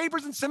 written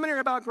papers in seminary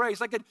about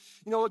grace. I could,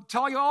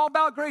 tell you all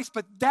about grace,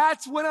 but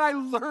that's when I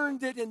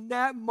learned it in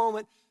that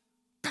moment.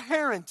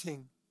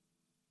 Parenting.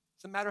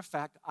 As a matter of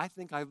fact, I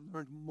think I've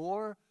learned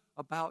more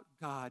about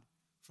God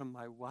from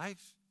my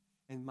wife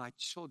and my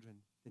children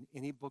than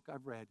any book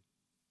I've read,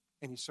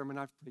 any sermon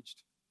I've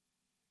preached.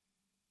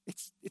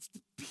 It's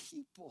the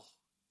people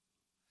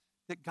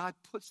that God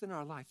puts in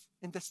our life.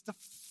 And that's the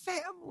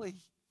family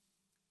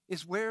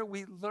is where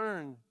we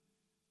learn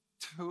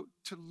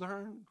to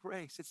learn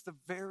grace. It's the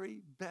very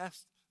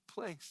best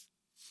place.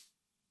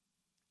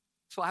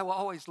 So I will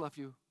always love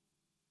you.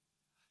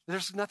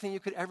 There's nothing you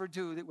could ever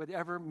do that would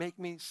ever make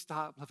me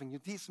stop loving you.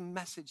 These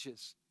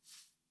messages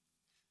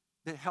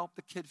that help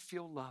the kid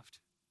feel loved,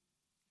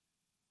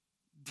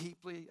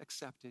 deeply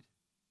accepted,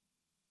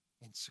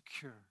 and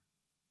secure.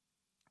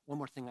 One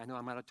more thing, I know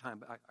I'm out of time,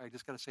 but I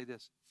just got to say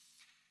this.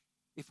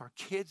 If our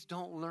kids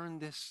don't learn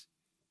this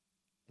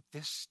at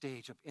this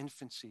stage of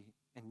infancy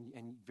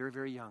and very,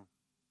 very young,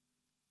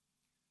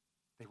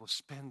 they will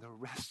spend the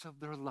rest of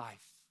their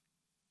life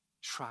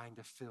trying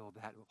to fill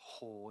that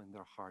hole in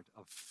their heart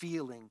of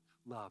feeling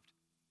loved,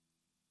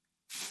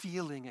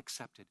 feeling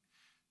accepted.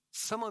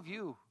 Some of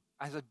you,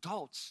 as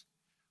adults,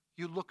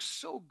 you look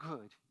so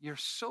good. You're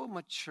so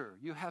mature.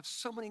 You have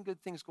so many good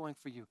things going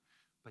for you.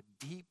 but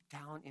deep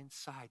down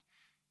inside,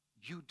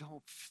 you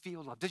don't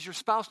feel loved. Does your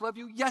spouse love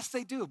you? Yes,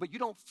 they do, but you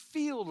don't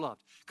feel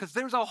loved because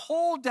there's a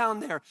hole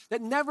down there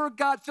that never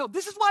got filled.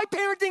 This is why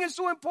parenting is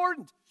so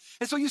important.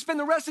 And so you spend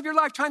the rest of your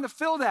life trying to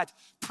fill that,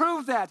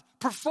 prove that,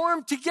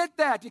 perform to get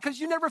that because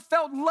you never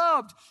felt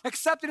loved,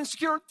 accepted, and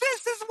secure.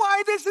 This is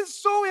why this is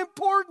so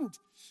important.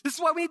 This is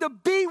why we need to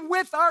be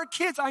with our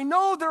kids. I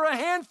know they're a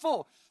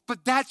handful,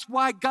 but that's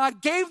why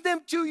God gave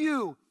them to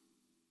you.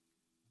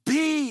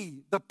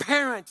 Be the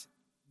parent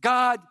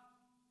God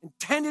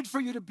intended for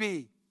you to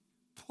be.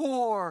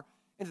 Pour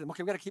into them.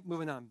 Okay, we got to keep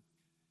moving on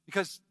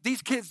because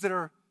these kids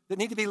that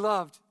need to be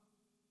loved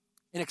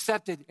and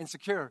accepted and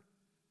secure,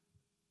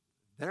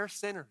 they're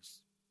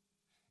sinners.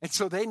 And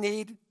so they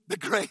need the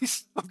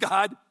grace of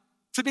God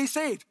to be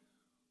saved.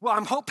 Well,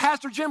 I hope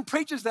Pastor Jim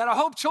preaches that. I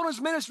hope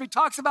children's ministry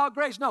talks about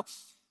grace. No,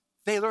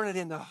 they learn it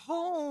in the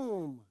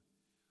home.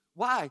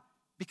 Why?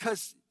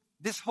 Because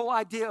this whole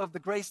idea of the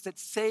grace that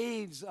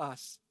saves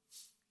us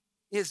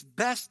is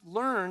best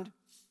learned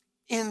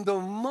in the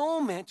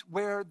moment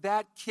where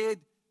that kid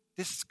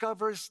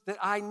discovers that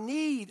I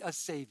need a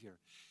Savior.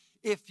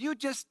 If you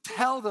just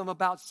tell them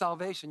about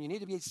salvation, you need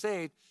to be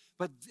saved,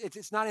 but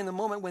it's not in the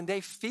moment when they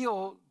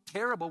feel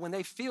terrible, when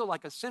they feel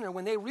like a sinner,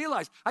 when they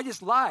realize, I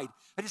just lied,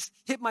 I just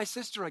hit my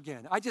sister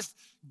again, I just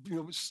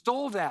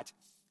stole that.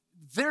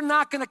 They're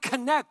not going to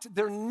connect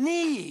their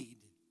need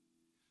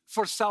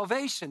for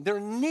salvation, their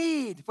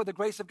need for the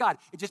grace of God.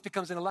 It just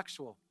becomes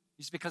intellectual.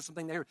 Just because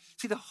something there.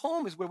 See, the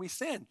home is where we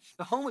sin.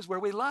 The home is where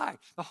we lie.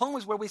 The home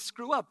is where we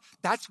screw up.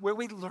 That's where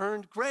we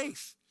learned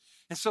grace.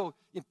 And so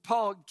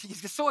Paul,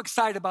 he's so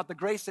excited about the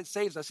grace that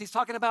saves us. He's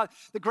talking about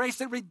the grace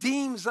that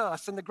redeems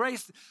us and the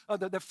grace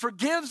that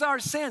forgives our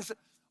sins.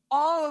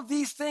 All of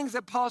these things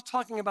that Paul's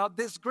talking about,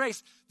 this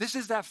grace, this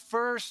is that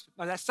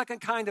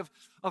second kind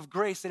of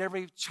grace that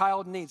every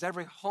child needs.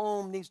 Every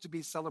home needs to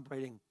be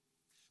celebrating.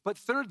 But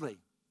thirdly,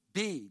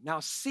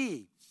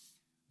 C,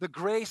 the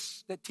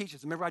grace that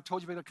teaches. Remember I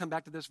told you we're going to come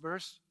back to this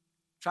verse?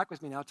 Track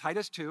with me now.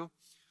 Titus 2.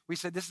 We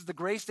said this is the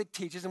grace that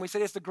teaches, and we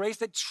said it's the grace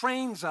that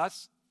trains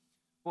us.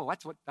 Well,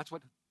 that's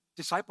what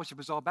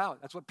discipleship is all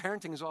about. That's what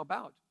parenting is all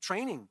about.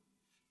 Training,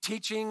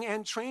 teaching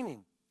and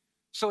training.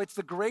 So it's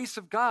the grace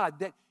of God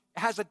that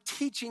has a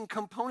teaching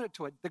component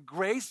to it. The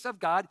grace of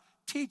God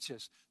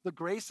teaches. The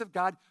grace of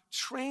God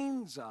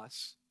trains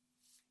us.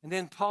 And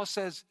then Paul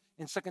says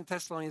in 2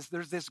 Thessalonians,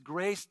 there's this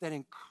grace that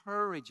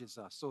encourages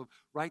us. So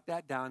write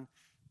that down.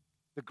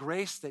 The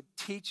grace that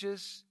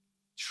teaches,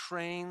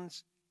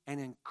 trains, and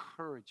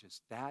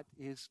encourages. That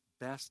is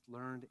best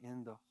learned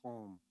in the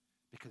home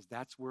because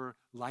that's where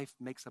life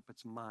makes up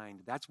its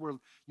mind. That's where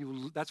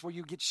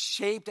you get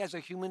shaped as a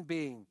human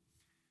being.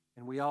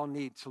 And we all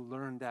need to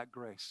learn that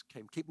grace.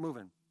 Okay, keep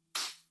moving.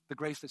 The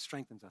grace that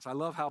strengthens us. I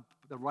love how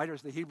the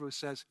writers of the Hebrews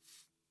says,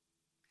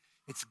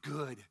 it's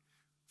good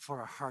for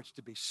our hearts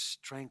to be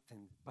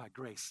strengthened by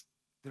grace.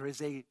 There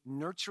is a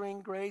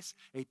nurturing grace,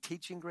 a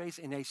teaching grace,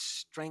 and a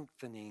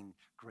strengthening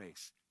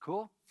grace.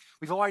 Cool?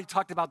 We've already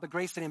talked about the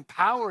grace that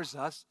empowers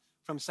us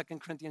from 2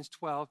 Corinthians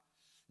 12.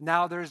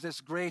 Now there's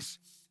this grace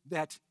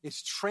that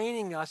is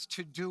training us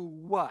to do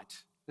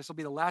what? This will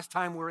be the last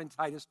time we're in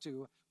Titus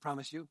 2, I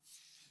promise you.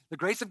 The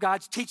grace of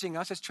God's teaching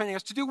us, is training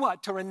us to do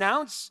what? To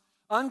renounce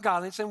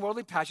ungodliness and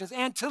worldly passions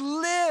and to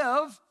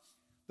live.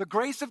 The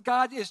grace of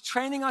God is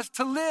training us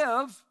to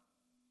live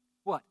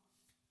what?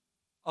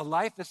 A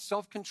life that's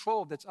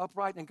self-controlled, that's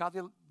upright and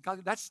godly.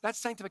 That's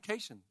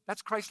sanctification.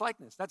 That's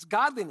Christ-likeness. That's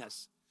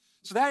godliness.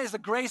 So that is the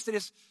grace that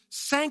is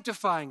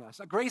sanctifying us,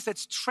 a grace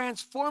that's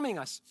transforming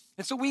us.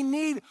 And so we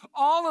need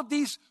all of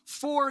these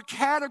four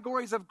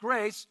categories of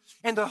grace,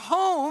 and the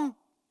home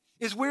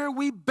is where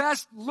we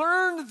best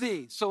learn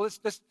these. So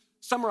let's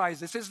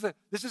summarize this.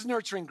 This is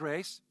nurturing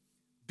grace.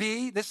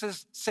 B, this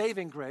is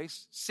saving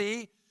grace.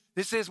 C,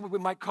 this is what we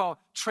might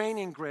call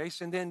training grace.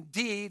 And then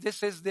D,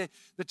 this is the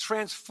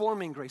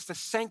transforming grace, the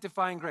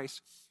sanctifying grace.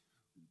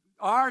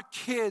 Our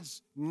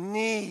kids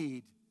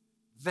need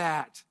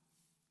that.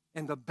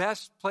 And the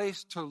best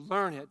place to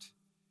learn it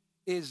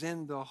is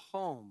in the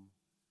home.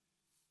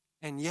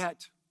 And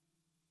yet,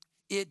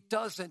 it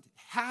doesn't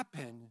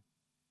happen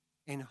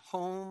in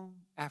home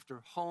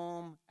after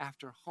home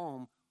after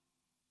home.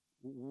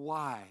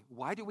 Why?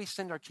 Why do we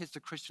send our kids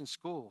to Christian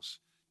schools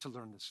to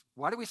learn this?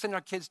 Why do we send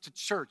our kids to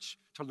church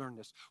to learn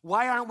this?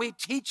 Why aren't we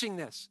teaching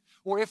this?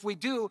 Or if we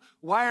do,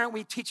 why aren't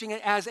we teaching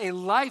it as a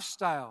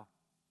lifestyle?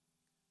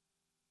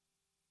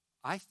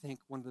 I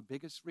think one of the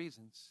biggest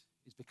reasons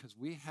is because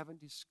we haven't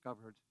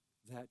discovered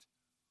that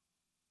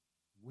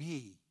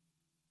we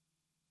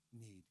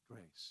need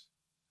grace.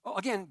 Oh,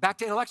 again, back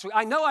to intellectually.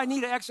 I know I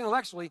need it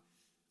intellectually,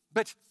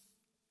 but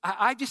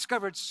I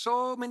discovered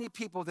so many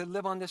people that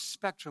live on this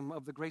spectrum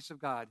of the grace of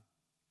God.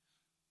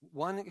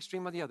 One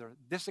extreme or the other.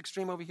 This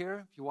extreme over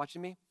here, if you're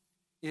watching me,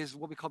 is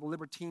what we call the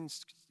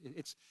libertines.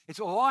 It's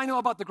I know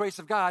about the grace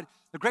of God.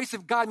 The grace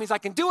of God means I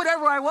can do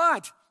whatever I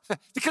want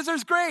because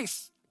there's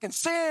grace. I can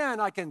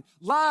sin, I can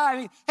lie. I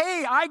mean,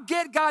 hey, I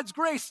get God's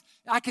grace.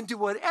 I can do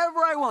whatever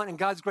I want, and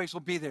God's grace will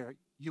be there.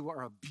 You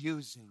are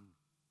abusing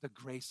the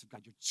grace of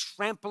God. You're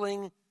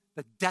trampling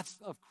the death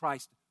of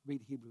Christ.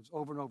 Read Hebrews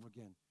over and over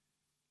again.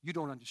 You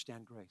don't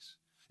understand grace.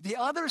 The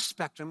other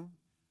spectrum,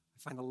 I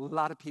find a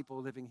lot of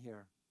people living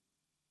here.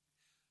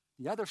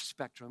 The other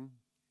spectrum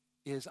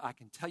is I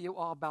can tell you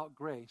all about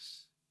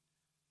grace,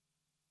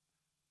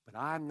 but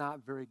I'm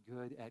not very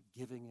good at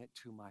giving it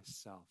to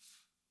myself.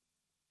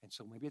 And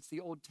so maybe it's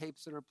the old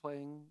tapes that are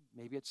playing.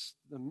 Maybe it's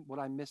what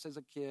I missed as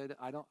a kid.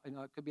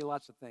 It could be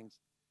lots of things.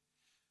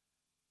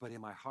 But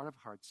in my heart of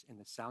hearts, in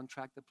the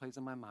soundtrack that plays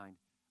in my mind,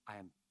 I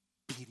am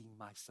beating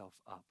myself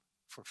up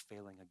for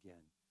failing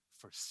again,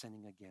 for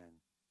sinning again,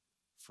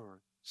 for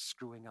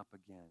screwing up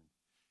again.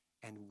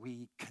 And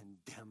we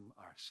condemn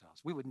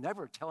ourselves. We would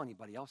never tell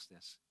anybody else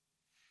this.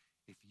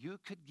 If you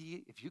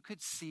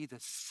could see the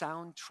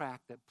soundtrack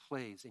that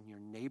plays in your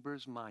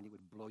neighbor's mind, it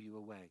would blow you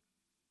away.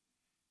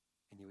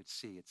 And you would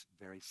see it's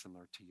very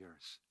similar to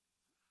yours.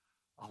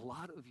 A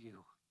lot of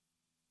you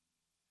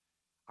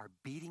are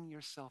beating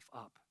yourself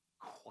up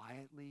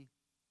quietly.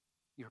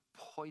 You're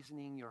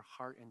poisoning your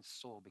heart and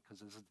soul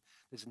because of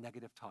this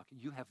negative talk.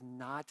 You have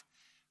not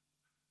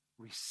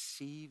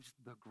received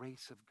the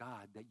grace of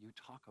God that you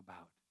talk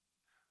about.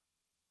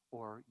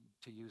 Or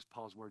to use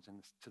Paul's words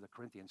to the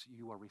Corinthians,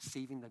 you are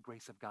receiving the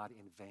grace of God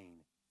in vain.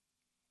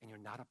 And you're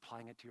not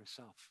applying it to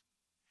yourself.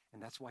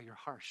 And that's why you're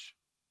harsh.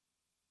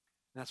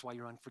 And that's why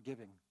you're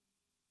unforgiving.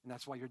 And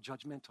that's why you're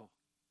judgmental.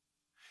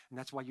 And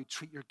that's why you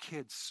treat your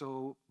kids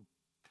so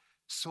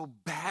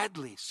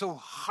badly, so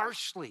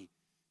harshly.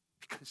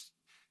 Because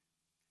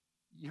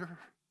you're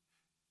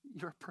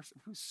a person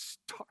who's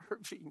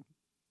starving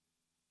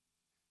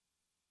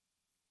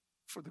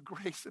for the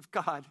grace of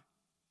God.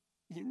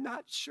 You're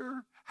not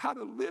sure how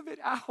to live it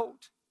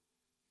out.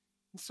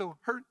 And so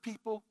hurt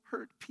people.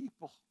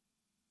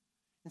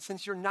 And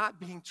since you're not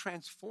being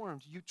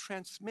transformed, you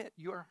transmit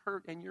your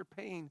hurt and your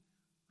pain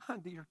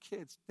onto your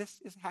kids. This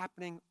is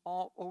happening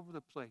all over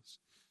the place.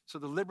 So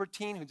the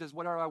libertine who does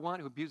whatever I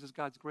want, who abuses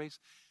God's grace,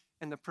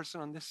 and the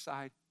person on this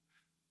side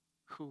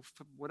who,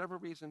 for whatever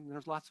reason, and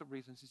there's lots of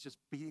reasons, is just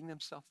beating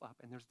themselves up.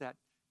 And there's that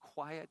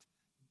quiet,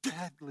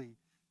 deadly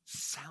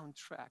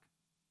soundtrack.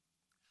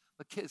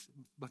 But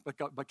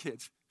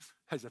kids,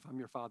 as if I'm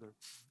your father.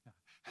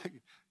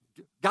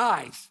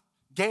 Guys,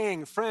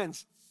 gang,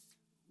 friends,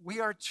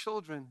 we are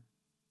children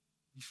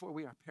before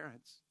we are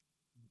parents.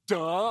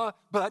 Duh,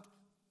 but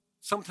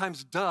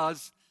sometimes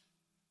does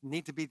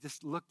need to be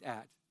just looked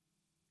at.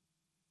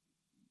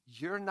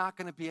 You're not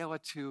going to be able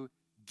to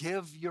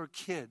give your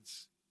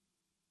kids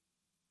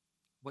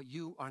what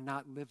you are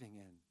not living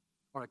in.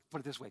 Or put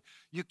it this way,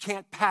 you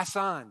can't pass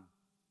on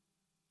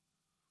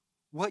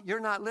what you're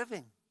not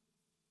living.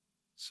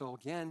 So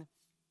again,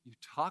 you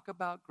talk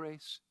about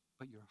grace,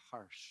 but you're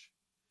harsh.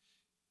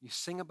 You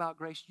sing about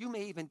grace. You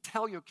may even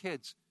tell your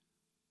kids,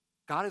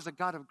 God is a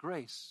God of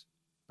grace,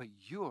 but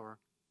you're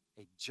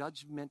a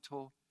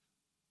judgmental,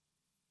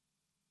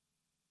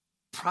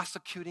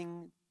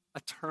 prosecuting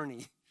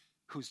attorney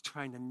who's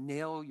trying to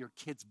nail your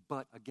kid's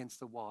butt against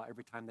the wall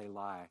every time they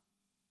lie.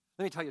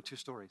 Let me tell you two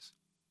stories.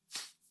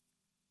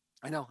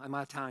 I know I'm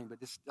out of time, but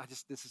this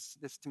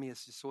to me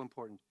is just so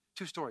important.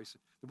 Two stories.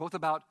 They're both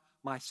about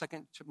my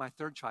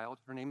third child.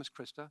 Her name is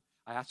Krista.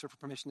 I asked her for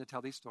permission to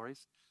tell these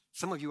stories.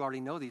 Some of you already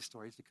know these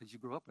stories because you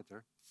grew up with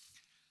her.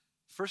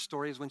 First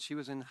story is when she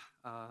was in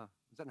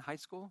high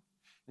school?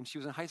 When she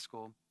was in high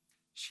school,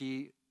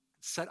 she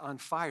set on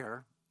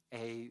fire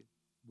a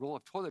roll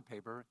of toilet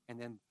paper and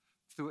then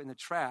threw it in the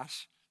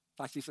trash.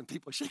 I see some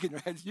people shaking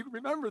their heads. You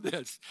remember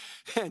this.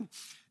 And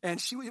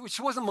she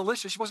wasn't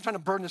malicious. She wasn't trying to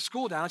burn the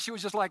school down. She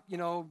was just like,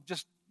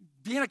 just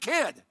being a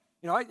kid.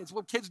 It's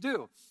what kids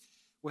do.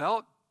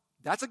 Well,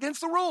 that's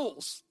against the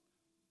rules,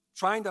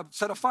 trying to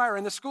set a fire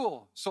in the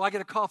school. So I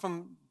get a call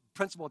from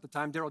principal at the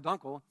time, Daryl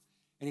Dunkel,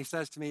 and he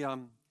says to me,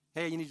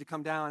 hey, you need to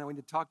come down, and we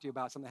need to talk to you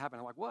about something that happened.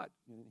 I'm like, what?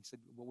 And he said,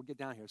 well, we'll get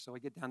down here. So we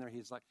get down there.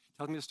 He's like,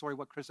 tells me the story of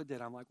what Krista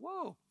did. I'm like,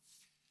 whoa.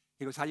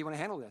 He goes, how do you want to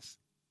handle this?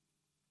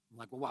 I'm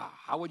like, well, wow,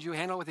 how would you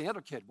handle it with the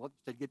other kid? Well,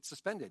 they'd get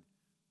suspended.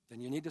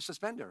 Then you need to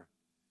suspend her.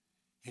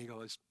 He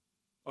goes,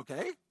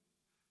 okay.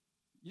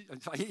 He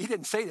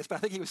didn't say this, but I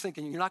think he was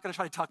thinking, you're not going to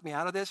try to talk me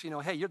out of this?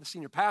 Hey, you're the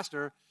senior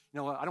pastor. I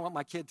don't want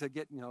my kid to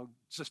get,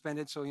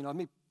 suspended. So, let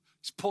me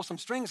pull some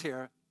strings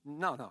here.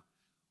 No.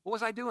 What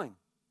was I doing?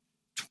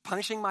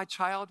 Punishing my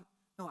child?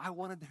 No, I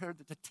wanted her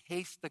to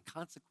taste the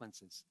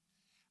consequences.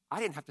 I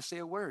didn't have to say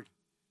a word.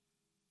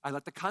 I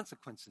let the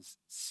consequences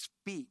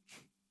speak.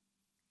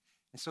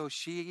 And so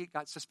she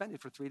got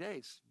suspended for 3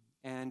 days.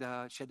 And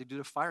she had to do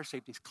the fire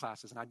safety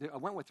classes. And I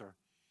went with her.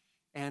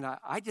 And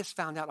I just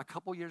found out a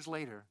couple years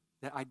later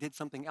that I did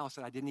something else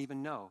that I didn't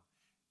even know,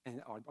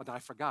 or that I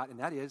forgot. And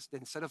that is that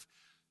instead of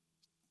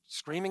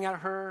screaming at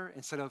her,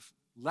 instead of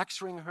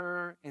lecturing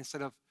her,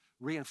 instead of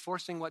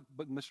reinforcing what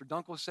Mr.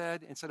 Dunkel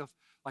said, instead of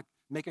like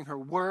making her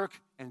work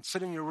and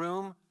sit in your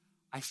room,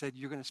 I said,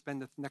 you're going to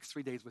spend the next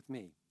 3 days with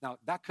me. Now,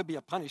 that could be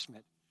a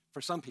punishment for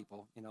some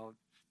people,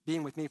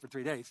 being with me for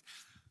 3 days.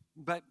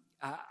 But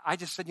I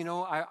just said,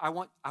 I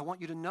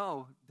want you to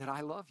know that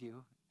I love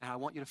you, and I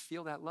want you to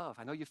feel that love.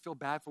 I know you feel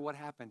bad for what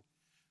happened,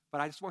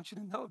 but I just want you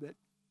to know that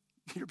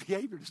your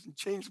behavior doesn't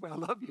change the way I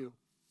love you.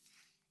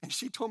 And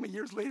she told me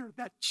years later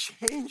that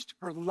changed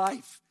her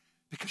life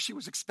because she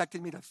was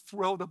expecting me to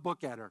throw the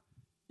book at her,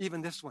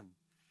 even this one,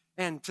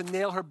 and to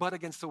nail her butt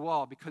against the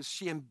wall because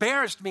she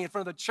embarrassed me in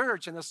front of the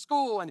church and the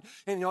school, and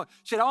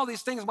she had all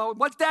these things.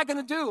 What's Dad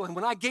going to do? And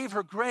when I gave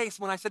her grace,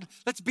 when I said,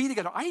 let's be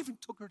together, I even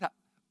took her to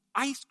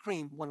ice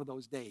cream one of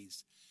those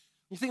days.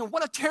 You're thinking,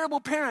 what a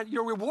terrible parent.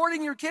 You're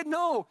rewarding your kid.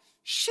 No,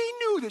 she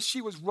knew that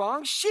she was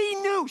wrong. She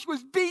knew. She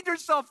was beating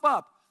herself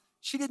up.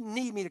 She didn't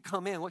need me to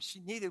come in. What she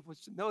needed was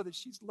to know that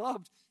she's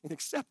loved and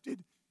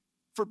accepted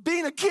for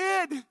being a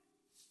kid.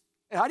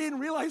 And I didn't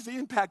realize the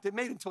impact it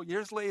made until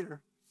years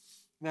later.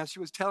 And as she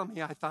was telling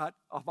me, I thought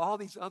of all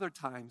these other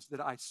times that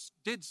I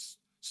did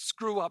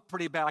screw up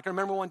pretty bad. I can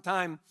remember one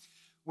time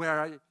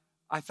where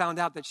I found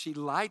out that she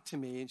lied to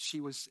me, and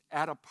she was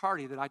at a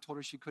party that I told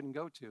her she couldn't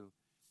go to.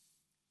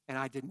 And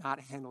I did not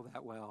handle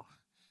that well.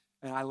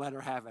 And I let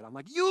her have it. I'm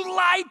like, you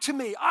lied to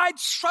me. I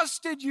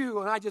trusted you.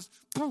 And I just,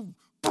 boom,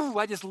 boom,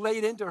 I just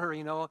laid into her,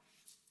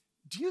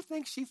 Do you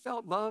think she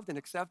felt loved and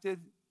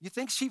accepted? You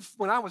think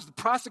when I was the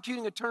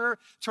prosecuting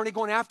attorney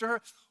going after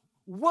her,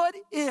 what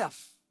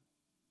if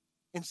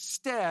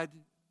instead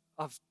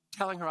of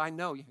telling her, I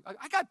know,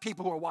 I got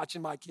people who are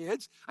watching my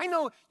kids. I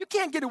know you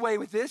can't get away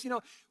with this.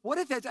 What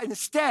if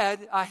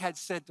instead I had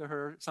said to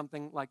her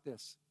something like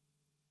this?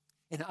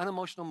 In an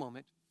unemotional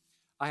moment,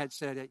 I had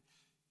said,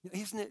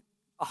 isn't it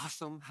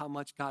awesome how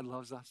much God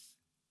loves us?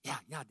 Yeah,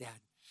 Dad.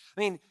 I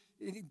mean,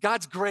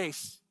 God's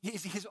grace,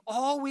 He's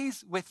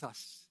always with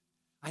us.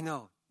 I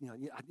know,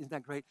 isn't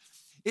that great?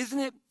 Isn't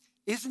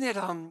it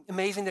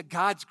amazing that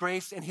God's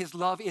grace and His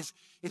love is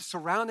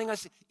surrounding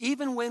us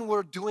even when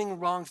we're doing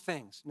wrong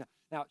things?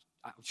 Now,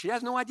 she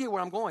has no idea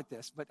where I'm going with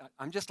this, but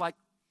I'm just like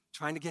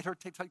trying to get her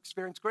to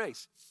experience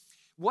grace.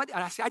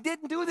 And I say, I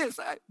didn't do this,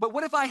 but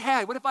what if I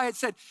had? What if I had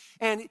said,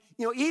 and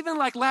even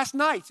like last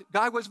night,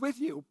 God was with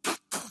you.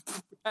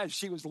 As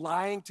she was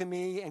lying to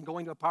me and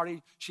going to a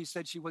party she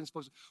said she wasn't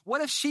supposed to.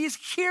 What if she's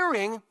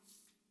hearing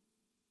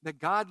that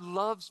God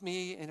loves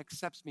me and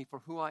accepts me for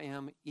who I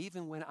am,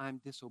 even when I'm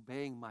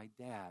disobeying my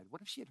dad?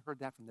 What if she had heard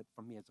that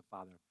from me as a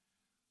father?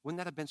 Wouldn't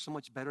that have been so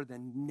much better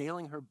than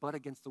nailing her butt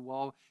against the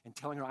wall and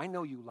telling her, I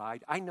know you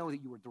lied. I know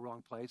that you were at the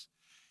wrong place.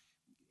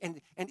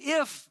 And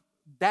if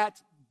that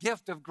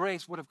gift of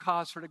grace would have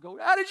caused her to go,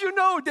 how did you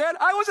know, Dad?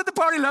 I was at the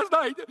party last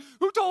night.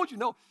 Who told you?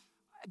 No,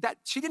 that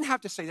she didn't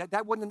have to say that.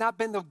 That would have not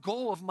been the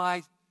goal of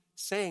my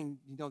saying,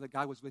 that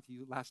God was with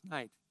you last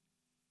night.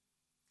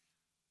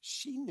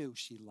 She knew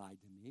she lied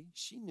to me.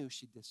 She knew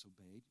she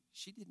disobeyed.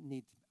 She didn't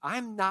need to.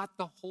 I'm not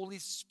the Holy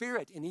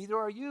Spirit, and neither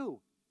are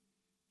you.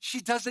 She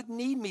doesn't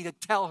need me to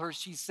tell her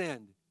she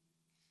sinned.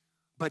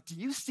 But do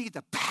you see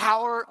the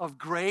power of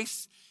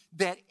grace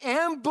that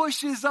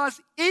ambushes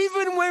us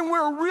even when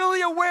we're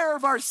really aware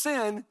of our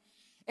sin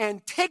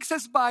and takes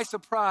us by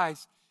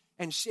surprise,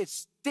 and it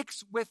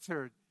sticks with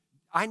her?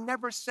 I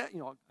never said any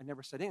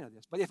of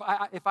this, but if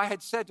I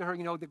had said to her,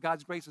 that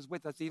God's grace is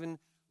with us even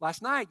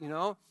last night,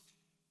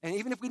 and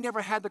even if we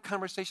never had the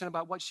conversation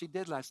about what she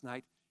did last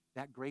night,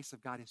 that grace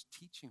of God is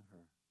teaching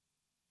her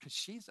because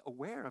she's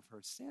aware of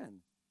her sin.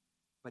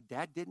 But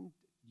Dad didn't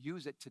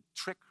use it to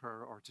trick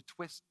her or to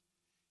twist.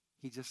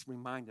 He just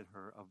reminded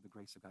her of the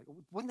grace of God.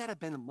 Wouldn't that have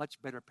been a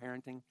much better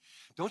parenting?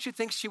 Don't you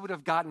think she would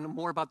have gotten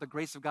more about the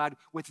grace of God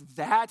with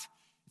that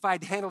if I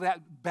had handled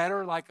that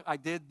better like I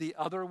did the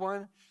other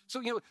one?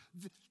 So,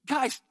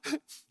 guys,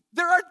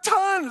 there are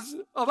tons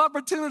of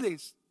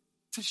opportunities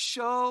to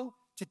show,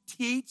 to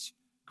teach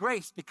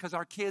grace because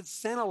our kids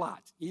sin a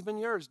lot. Even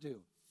yours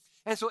do.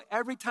 And so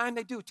every time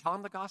they do, tell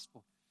them the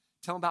gospel.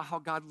 Tell them about how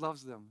God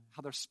loves them,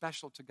 how they're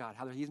special to God,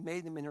 how He's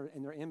made them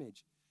in their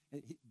image.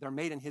 They're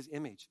made in His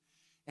image.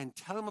 And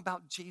tell them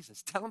about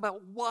Jesus. Tell them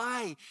about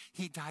why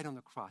He died on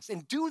the cross.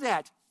 And do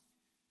that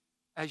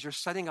as you're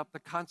setting up the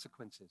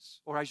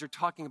consequences, or as you're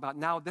talking about,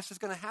 now this is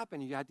going to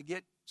happen. You had to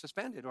get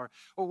suspended, or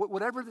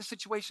whatever the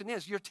situation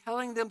is. You're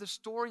telling them the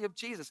story of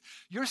Jesus.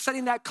 You're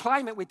setting that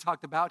climate we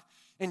talked about,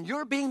 and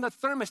you're being the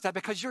thermostat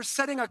because you're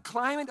setting a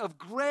climate of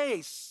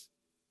grace.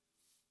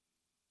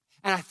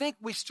 And I think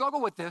we struggle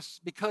with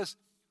this because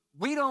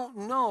we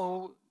don't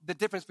know the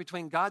difference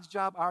between God's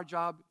job, our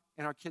job,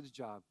 and our kids'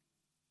 job.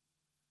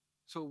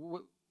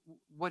 So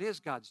what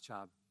is God's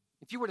job?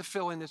 If you were to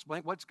fill in this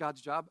blank, what's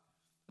God's job?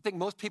 I think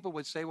most people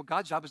would say, well,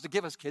 God's job is to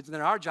give us kids, and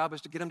then our job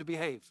is to get them to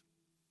behave.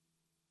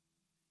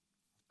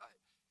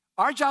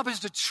 Our job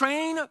is to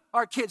train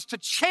our kids, to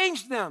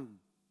change them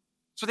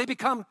so they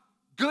become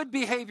good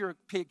behavior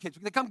kids,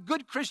 become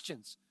good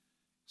Christians,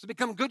 so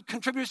become good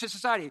contributors to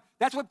society.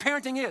 That's what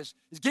parenting is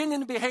getting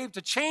them to behave,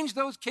 to change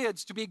those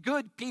kids to be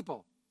good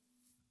people.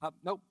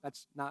 Nope,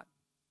 that's not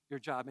your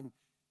job. And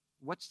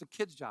what's the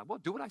kid's job? Well,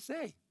 do what I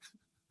say.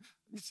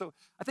 So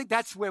I think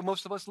that's where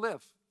most of us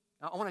live.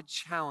 Now, I want to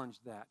challenge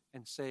that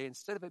and say,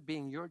 instead of it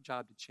being your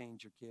job to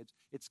change your kids,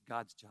 it's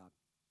God's job.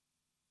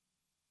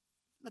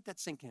 Let that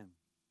sink in.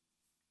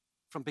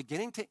 From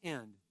beginning to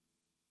end,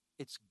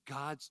 it's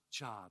God's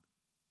job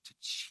to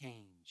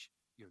change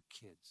your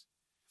kids.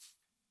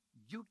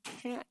 You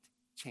can't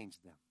change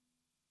them.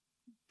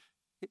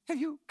 Have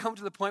you come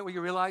to the point where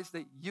you realize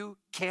that you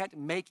can't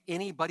make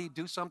anybody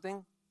do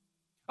something?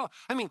 Oh,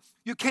 I mean,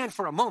 you can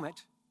for a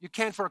moment. You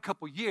can for a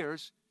couple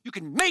years. You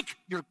can make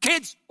your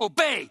kids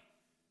obey.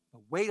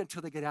 But wait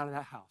until they get out of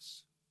that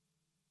house.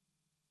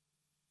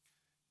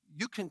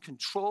 You can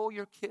control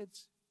your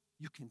kids.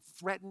 You can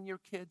threaten your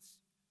kids.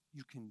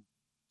 You can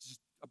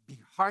just be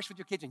harsh with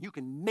your kids, and you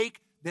can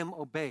make them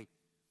obey.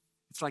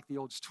 It's like the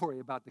old story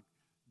about the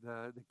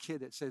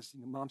kid that says,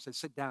 mom says,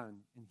 sit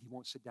down, and he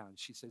won't sit down.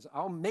 She says,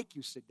 I'll make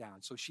you sit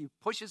down. So she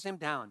pushes him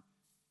down.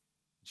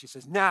 She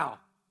says, now.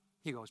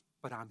 He goes,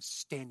 but I'm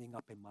standing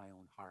up in my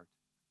own heart.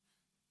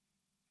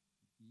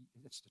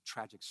 It's the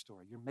tragic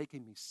story. You're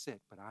making me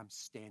sit, but I'm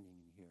standing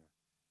in here.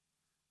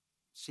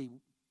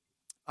 See,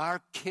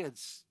 our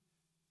kids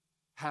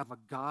have a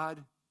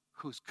God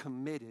who's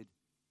committed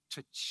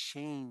to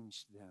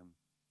change them.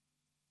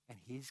 And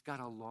he's got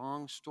a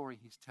long story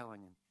he's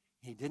telling them.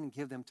 He didn't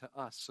give them to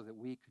us so that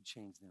we could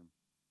change them.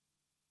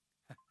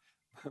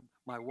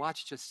 My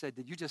watch just said,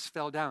 did you just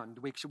fell down?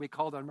 Should we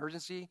call the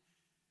emergency?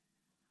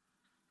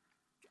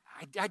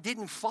 I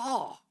didn't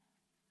fall.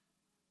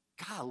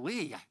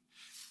 Golly.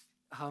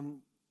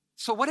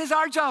 So what is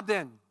our job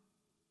then?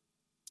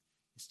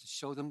 It's to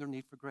show them their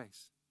need for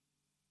grace.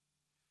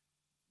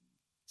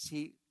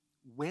 See,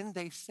 when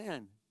they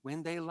sin,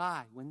 when they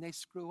lie, when they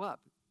screw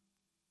up,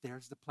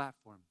 there's the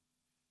platform.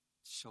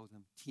 Show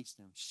them, teach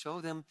them,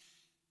 show them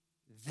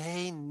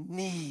they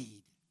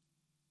need.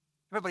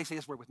 Everybody say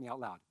this word with me out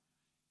loud.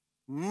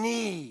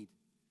 Need.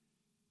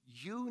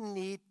 You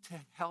need to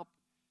help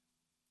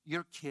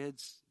your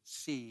kids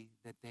see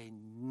that they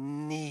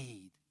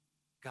need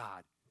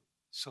God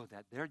so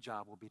that their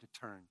job will be to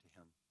turn to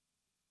him.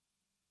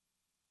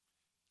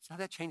 See how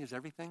that changes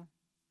everything?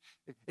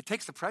 It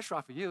takes the pressure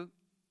off of you.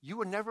 You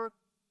were never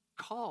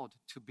called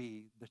to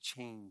be the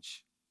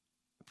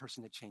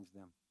person that changed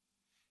them.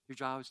 Your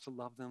job is to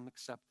love them,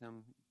 accept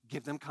them,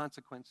 give them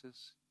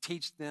consequences,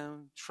 teach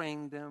them,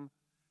 train them,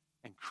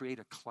 and create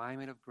a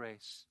climate of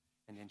grace,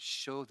 and then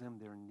show them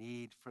their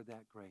need for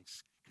that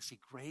grace. Because see,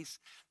 grace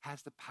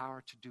has the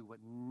power to do what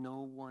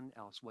no one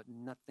else, what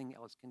nothing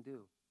else can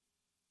do,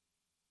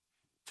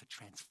 to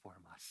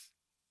transform us.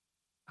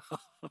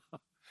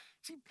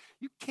 See,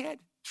 you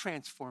can't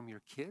transform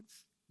your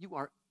kids. You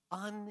are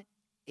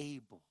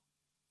unable.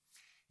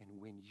 And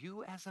when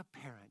you as a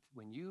parent,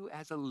 when you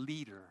as a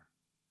leader,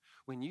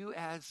 when you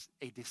as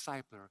a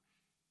discipler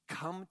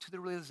come to the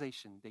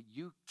realization that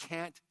you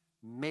can't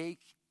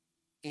make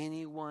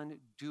anyone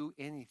do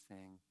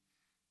anything,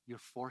 you're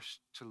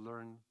forced to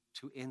learn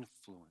to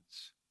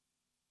influence.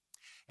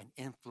 And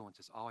influence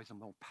is always a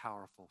more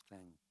powerful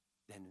thing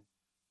than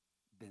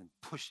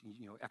pushing,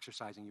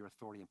 exercising your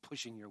authority and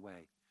pushing your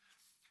way.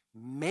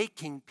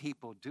 Making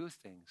people do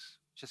things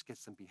just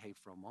gets them behave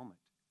for a moment.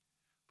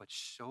 But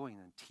showing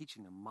them,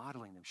 teaching them,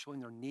 modeling them,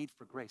 showing their need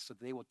for grace so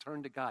that they will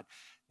turn to God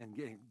and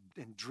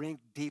drink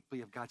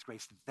deeply of God's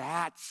grace.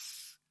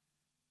 That's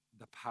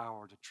the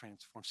power to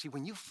transform. See,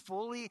 when you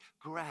fully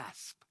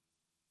grasp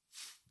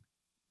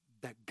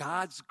that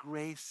God's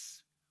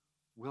grace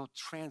will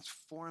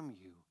transform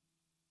you,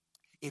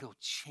 it'll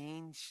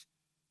change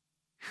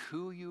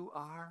who you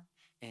are,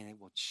 and it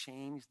will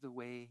change the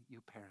way you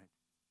parent.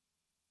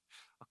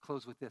 I'll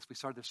close with this. We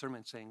started the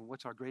sermon saying,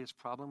 what's our greatest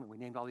problem? And we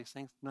named all these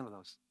things. None of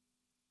those.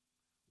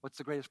 What's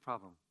the greatest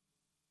problem?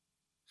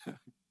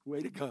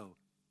 Way to go.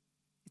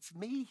 It's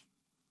me.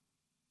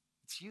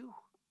 It's you.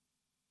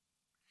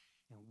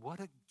 And what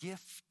a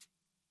gift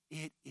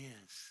it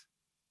is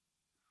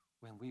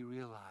when we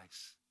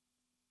realize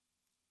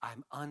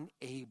I'm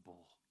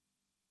unable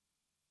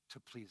to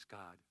please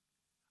God.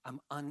 I'm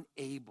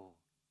unable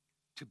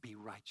to be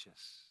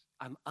righteous.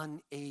 I'm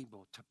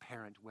unable to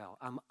parent well.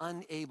 I'm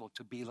unable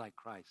to be like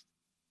Christ.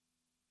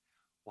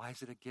 Why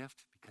is it a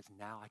gift? Because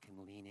now I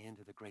can lean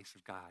into the grace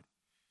of God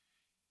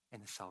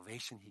and the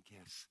salvation he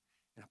gives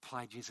and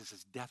apply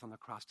Jesus' death on the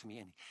cross to me,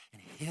 and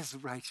his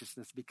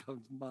righteousness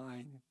becomes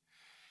mine.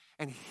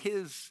 And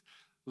his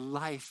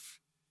life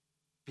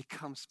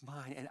becomes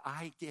mine, and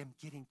I am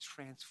getting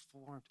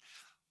transformed.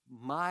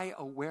 My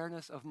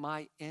awareness of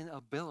my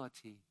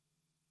inability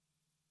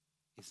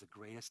is the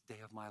greatest day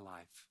of my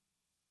life,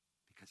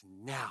 because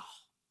now,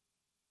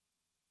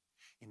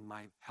 in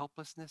my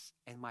helplessness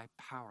and my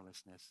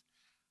powerlessness,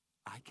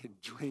 I can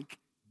drink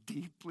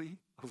deeply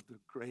of the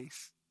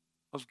grace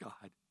of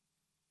God.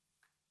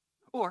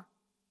 Or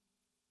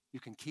you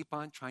can keep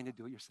on trying to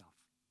do it yourself.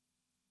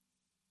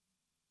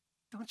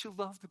 Don't you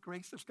love the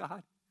grace of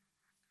God?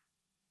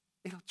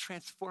 It'll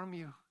transform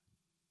you.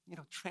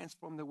 It'll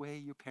transform the way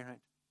you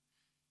parent.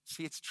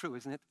 See, it's true,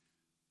 isn't it?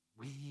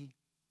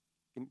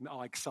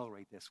 I'll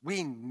accelerate this.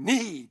 We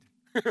need,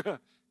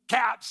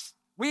 caps,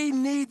 we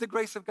need the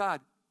grace of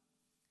God.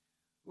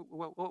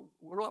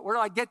 Where do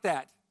I get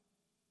that?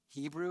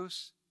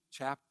 Hebrews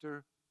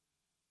chapter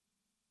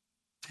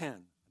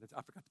 10.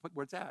 I forgot to put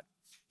where it's at.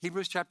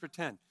 Hebrews chapter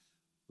 10.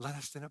 Let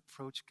us then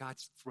approach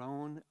God's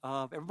throne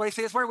of, everybody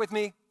say this word with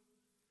me.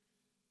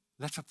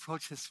 Let's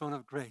approach his throne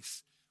of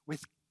grace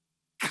with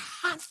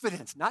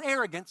confidence, not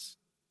arrogance,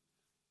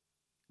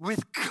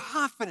 with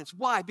confidence.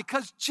 Why?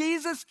 Because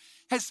Jesus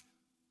has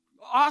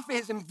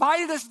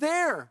invited us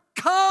there.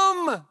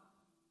 Come,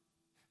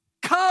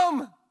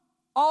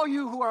 all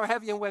you who are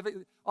heavy and heavy,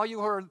 all you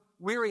who are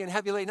weary and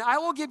heavy laden, I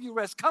will give you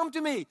rest. Come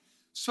to me,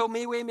 so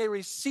we may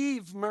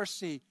receive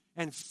mercy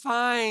and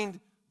find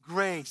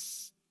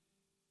grace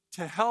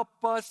to help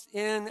us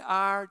in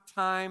our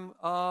time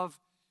of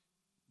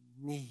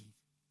need.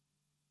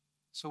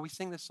 So we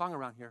sing this song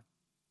around here.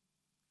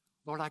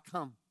 Lord, I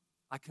come,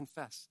 I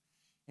confess.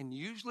 And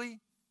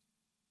usually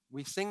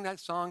we sing that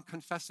song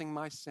confessing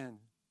my sin.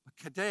 But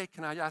today,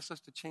 can I ask us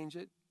to change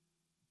it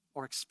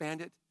or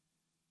expand it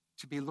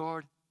to be,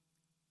 Lord,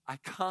 I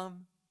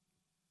come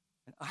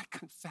and I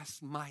confess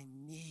my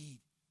need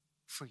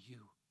for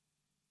you,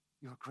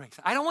 your grace.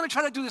 I don't want to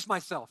try to do this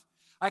myself.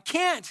 I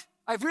can't.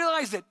 I've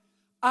realized it.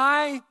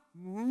 I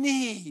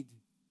need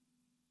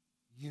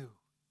you.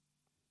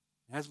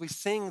 As we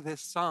sing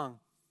this song,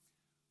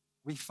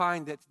 we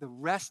find that the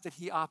rest that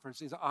he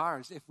offers is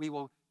ours if we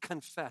will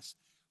confess.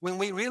 When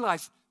we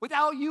realize,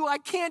 without you, I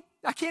can't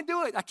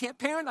do it. I can't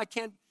parent. I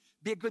can't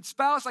be a good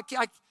spouse. I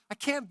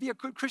can't be a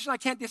good Christian. I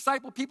can't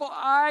disciple people.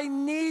 I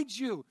need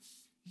you.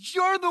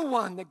 You're the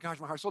one that guards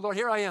my heart. So, Lord,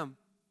 here I am.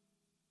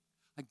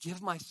 I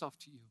give myself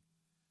to you.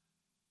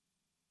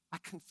 I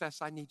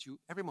confess I need you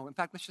every moment. In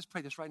fact, let's just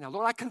pray this right now.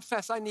 Lord, I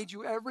confess I need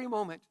you every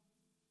moment.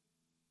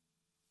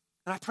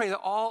 And I pray that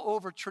all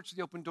over Church of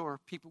the Open Door,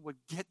 people would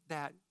get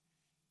that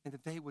and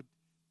that they would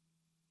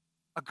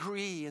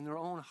agree in their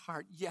own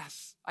heart,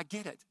 yes, I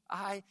get it.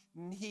 I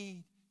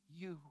need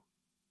you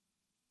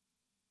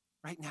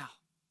right now,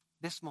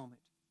 this moment,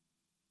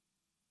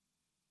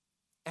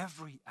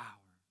 every hour,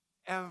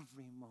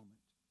 every moment.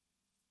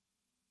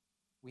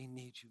 We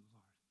need you,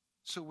 Lord.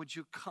 So would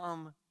you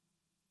come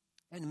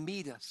and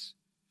meet us?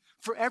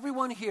 For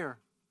everyone here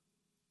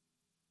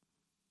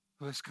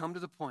who has come to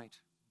the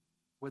point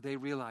where they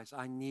realize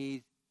I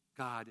need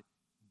God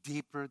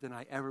deeper than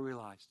I ever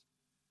realized.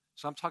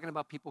 So I'm talking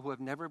about people who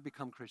have never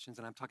become Christians,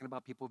 and I'm talking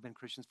about people who have been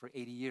Christians for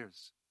 80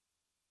 years.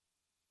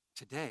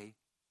 Today,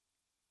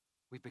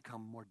 we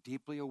become more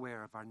deeply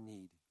aware of our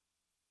need.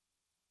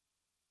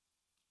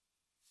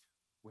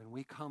 When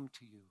we come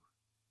to you,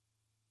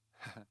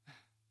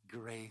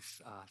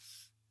 grace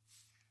us.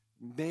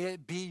 May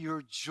it be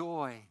your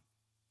joy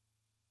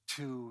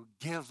to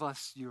give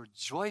us your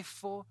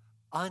joyful,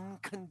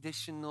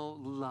 unconditional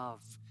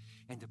love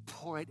and to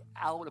pour it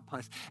out upon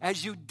us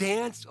as you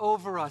dance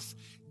over us,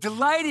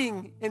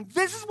 delighting. And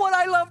this is what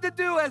I love to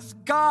do as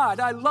God.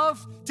 I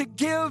love to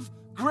give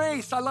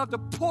grace. I love to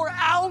pour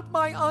out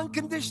my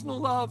unconditional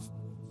love.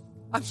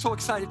 I'm so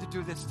excited to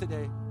do this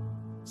today,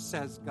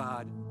 says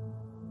God,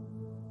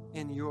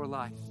 in your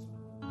life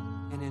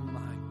and in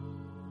mine.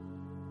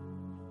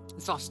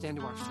 Let's all stand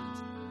to our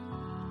feet.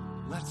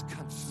 Let's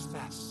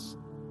confess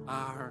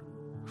our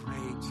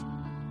great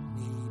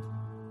need.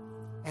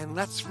 And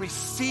let's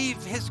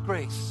receive his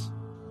grace,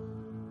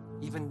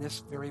 even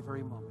this very,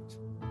 very moment.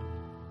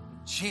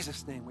 In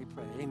Jesus' name we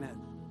pray. Amen.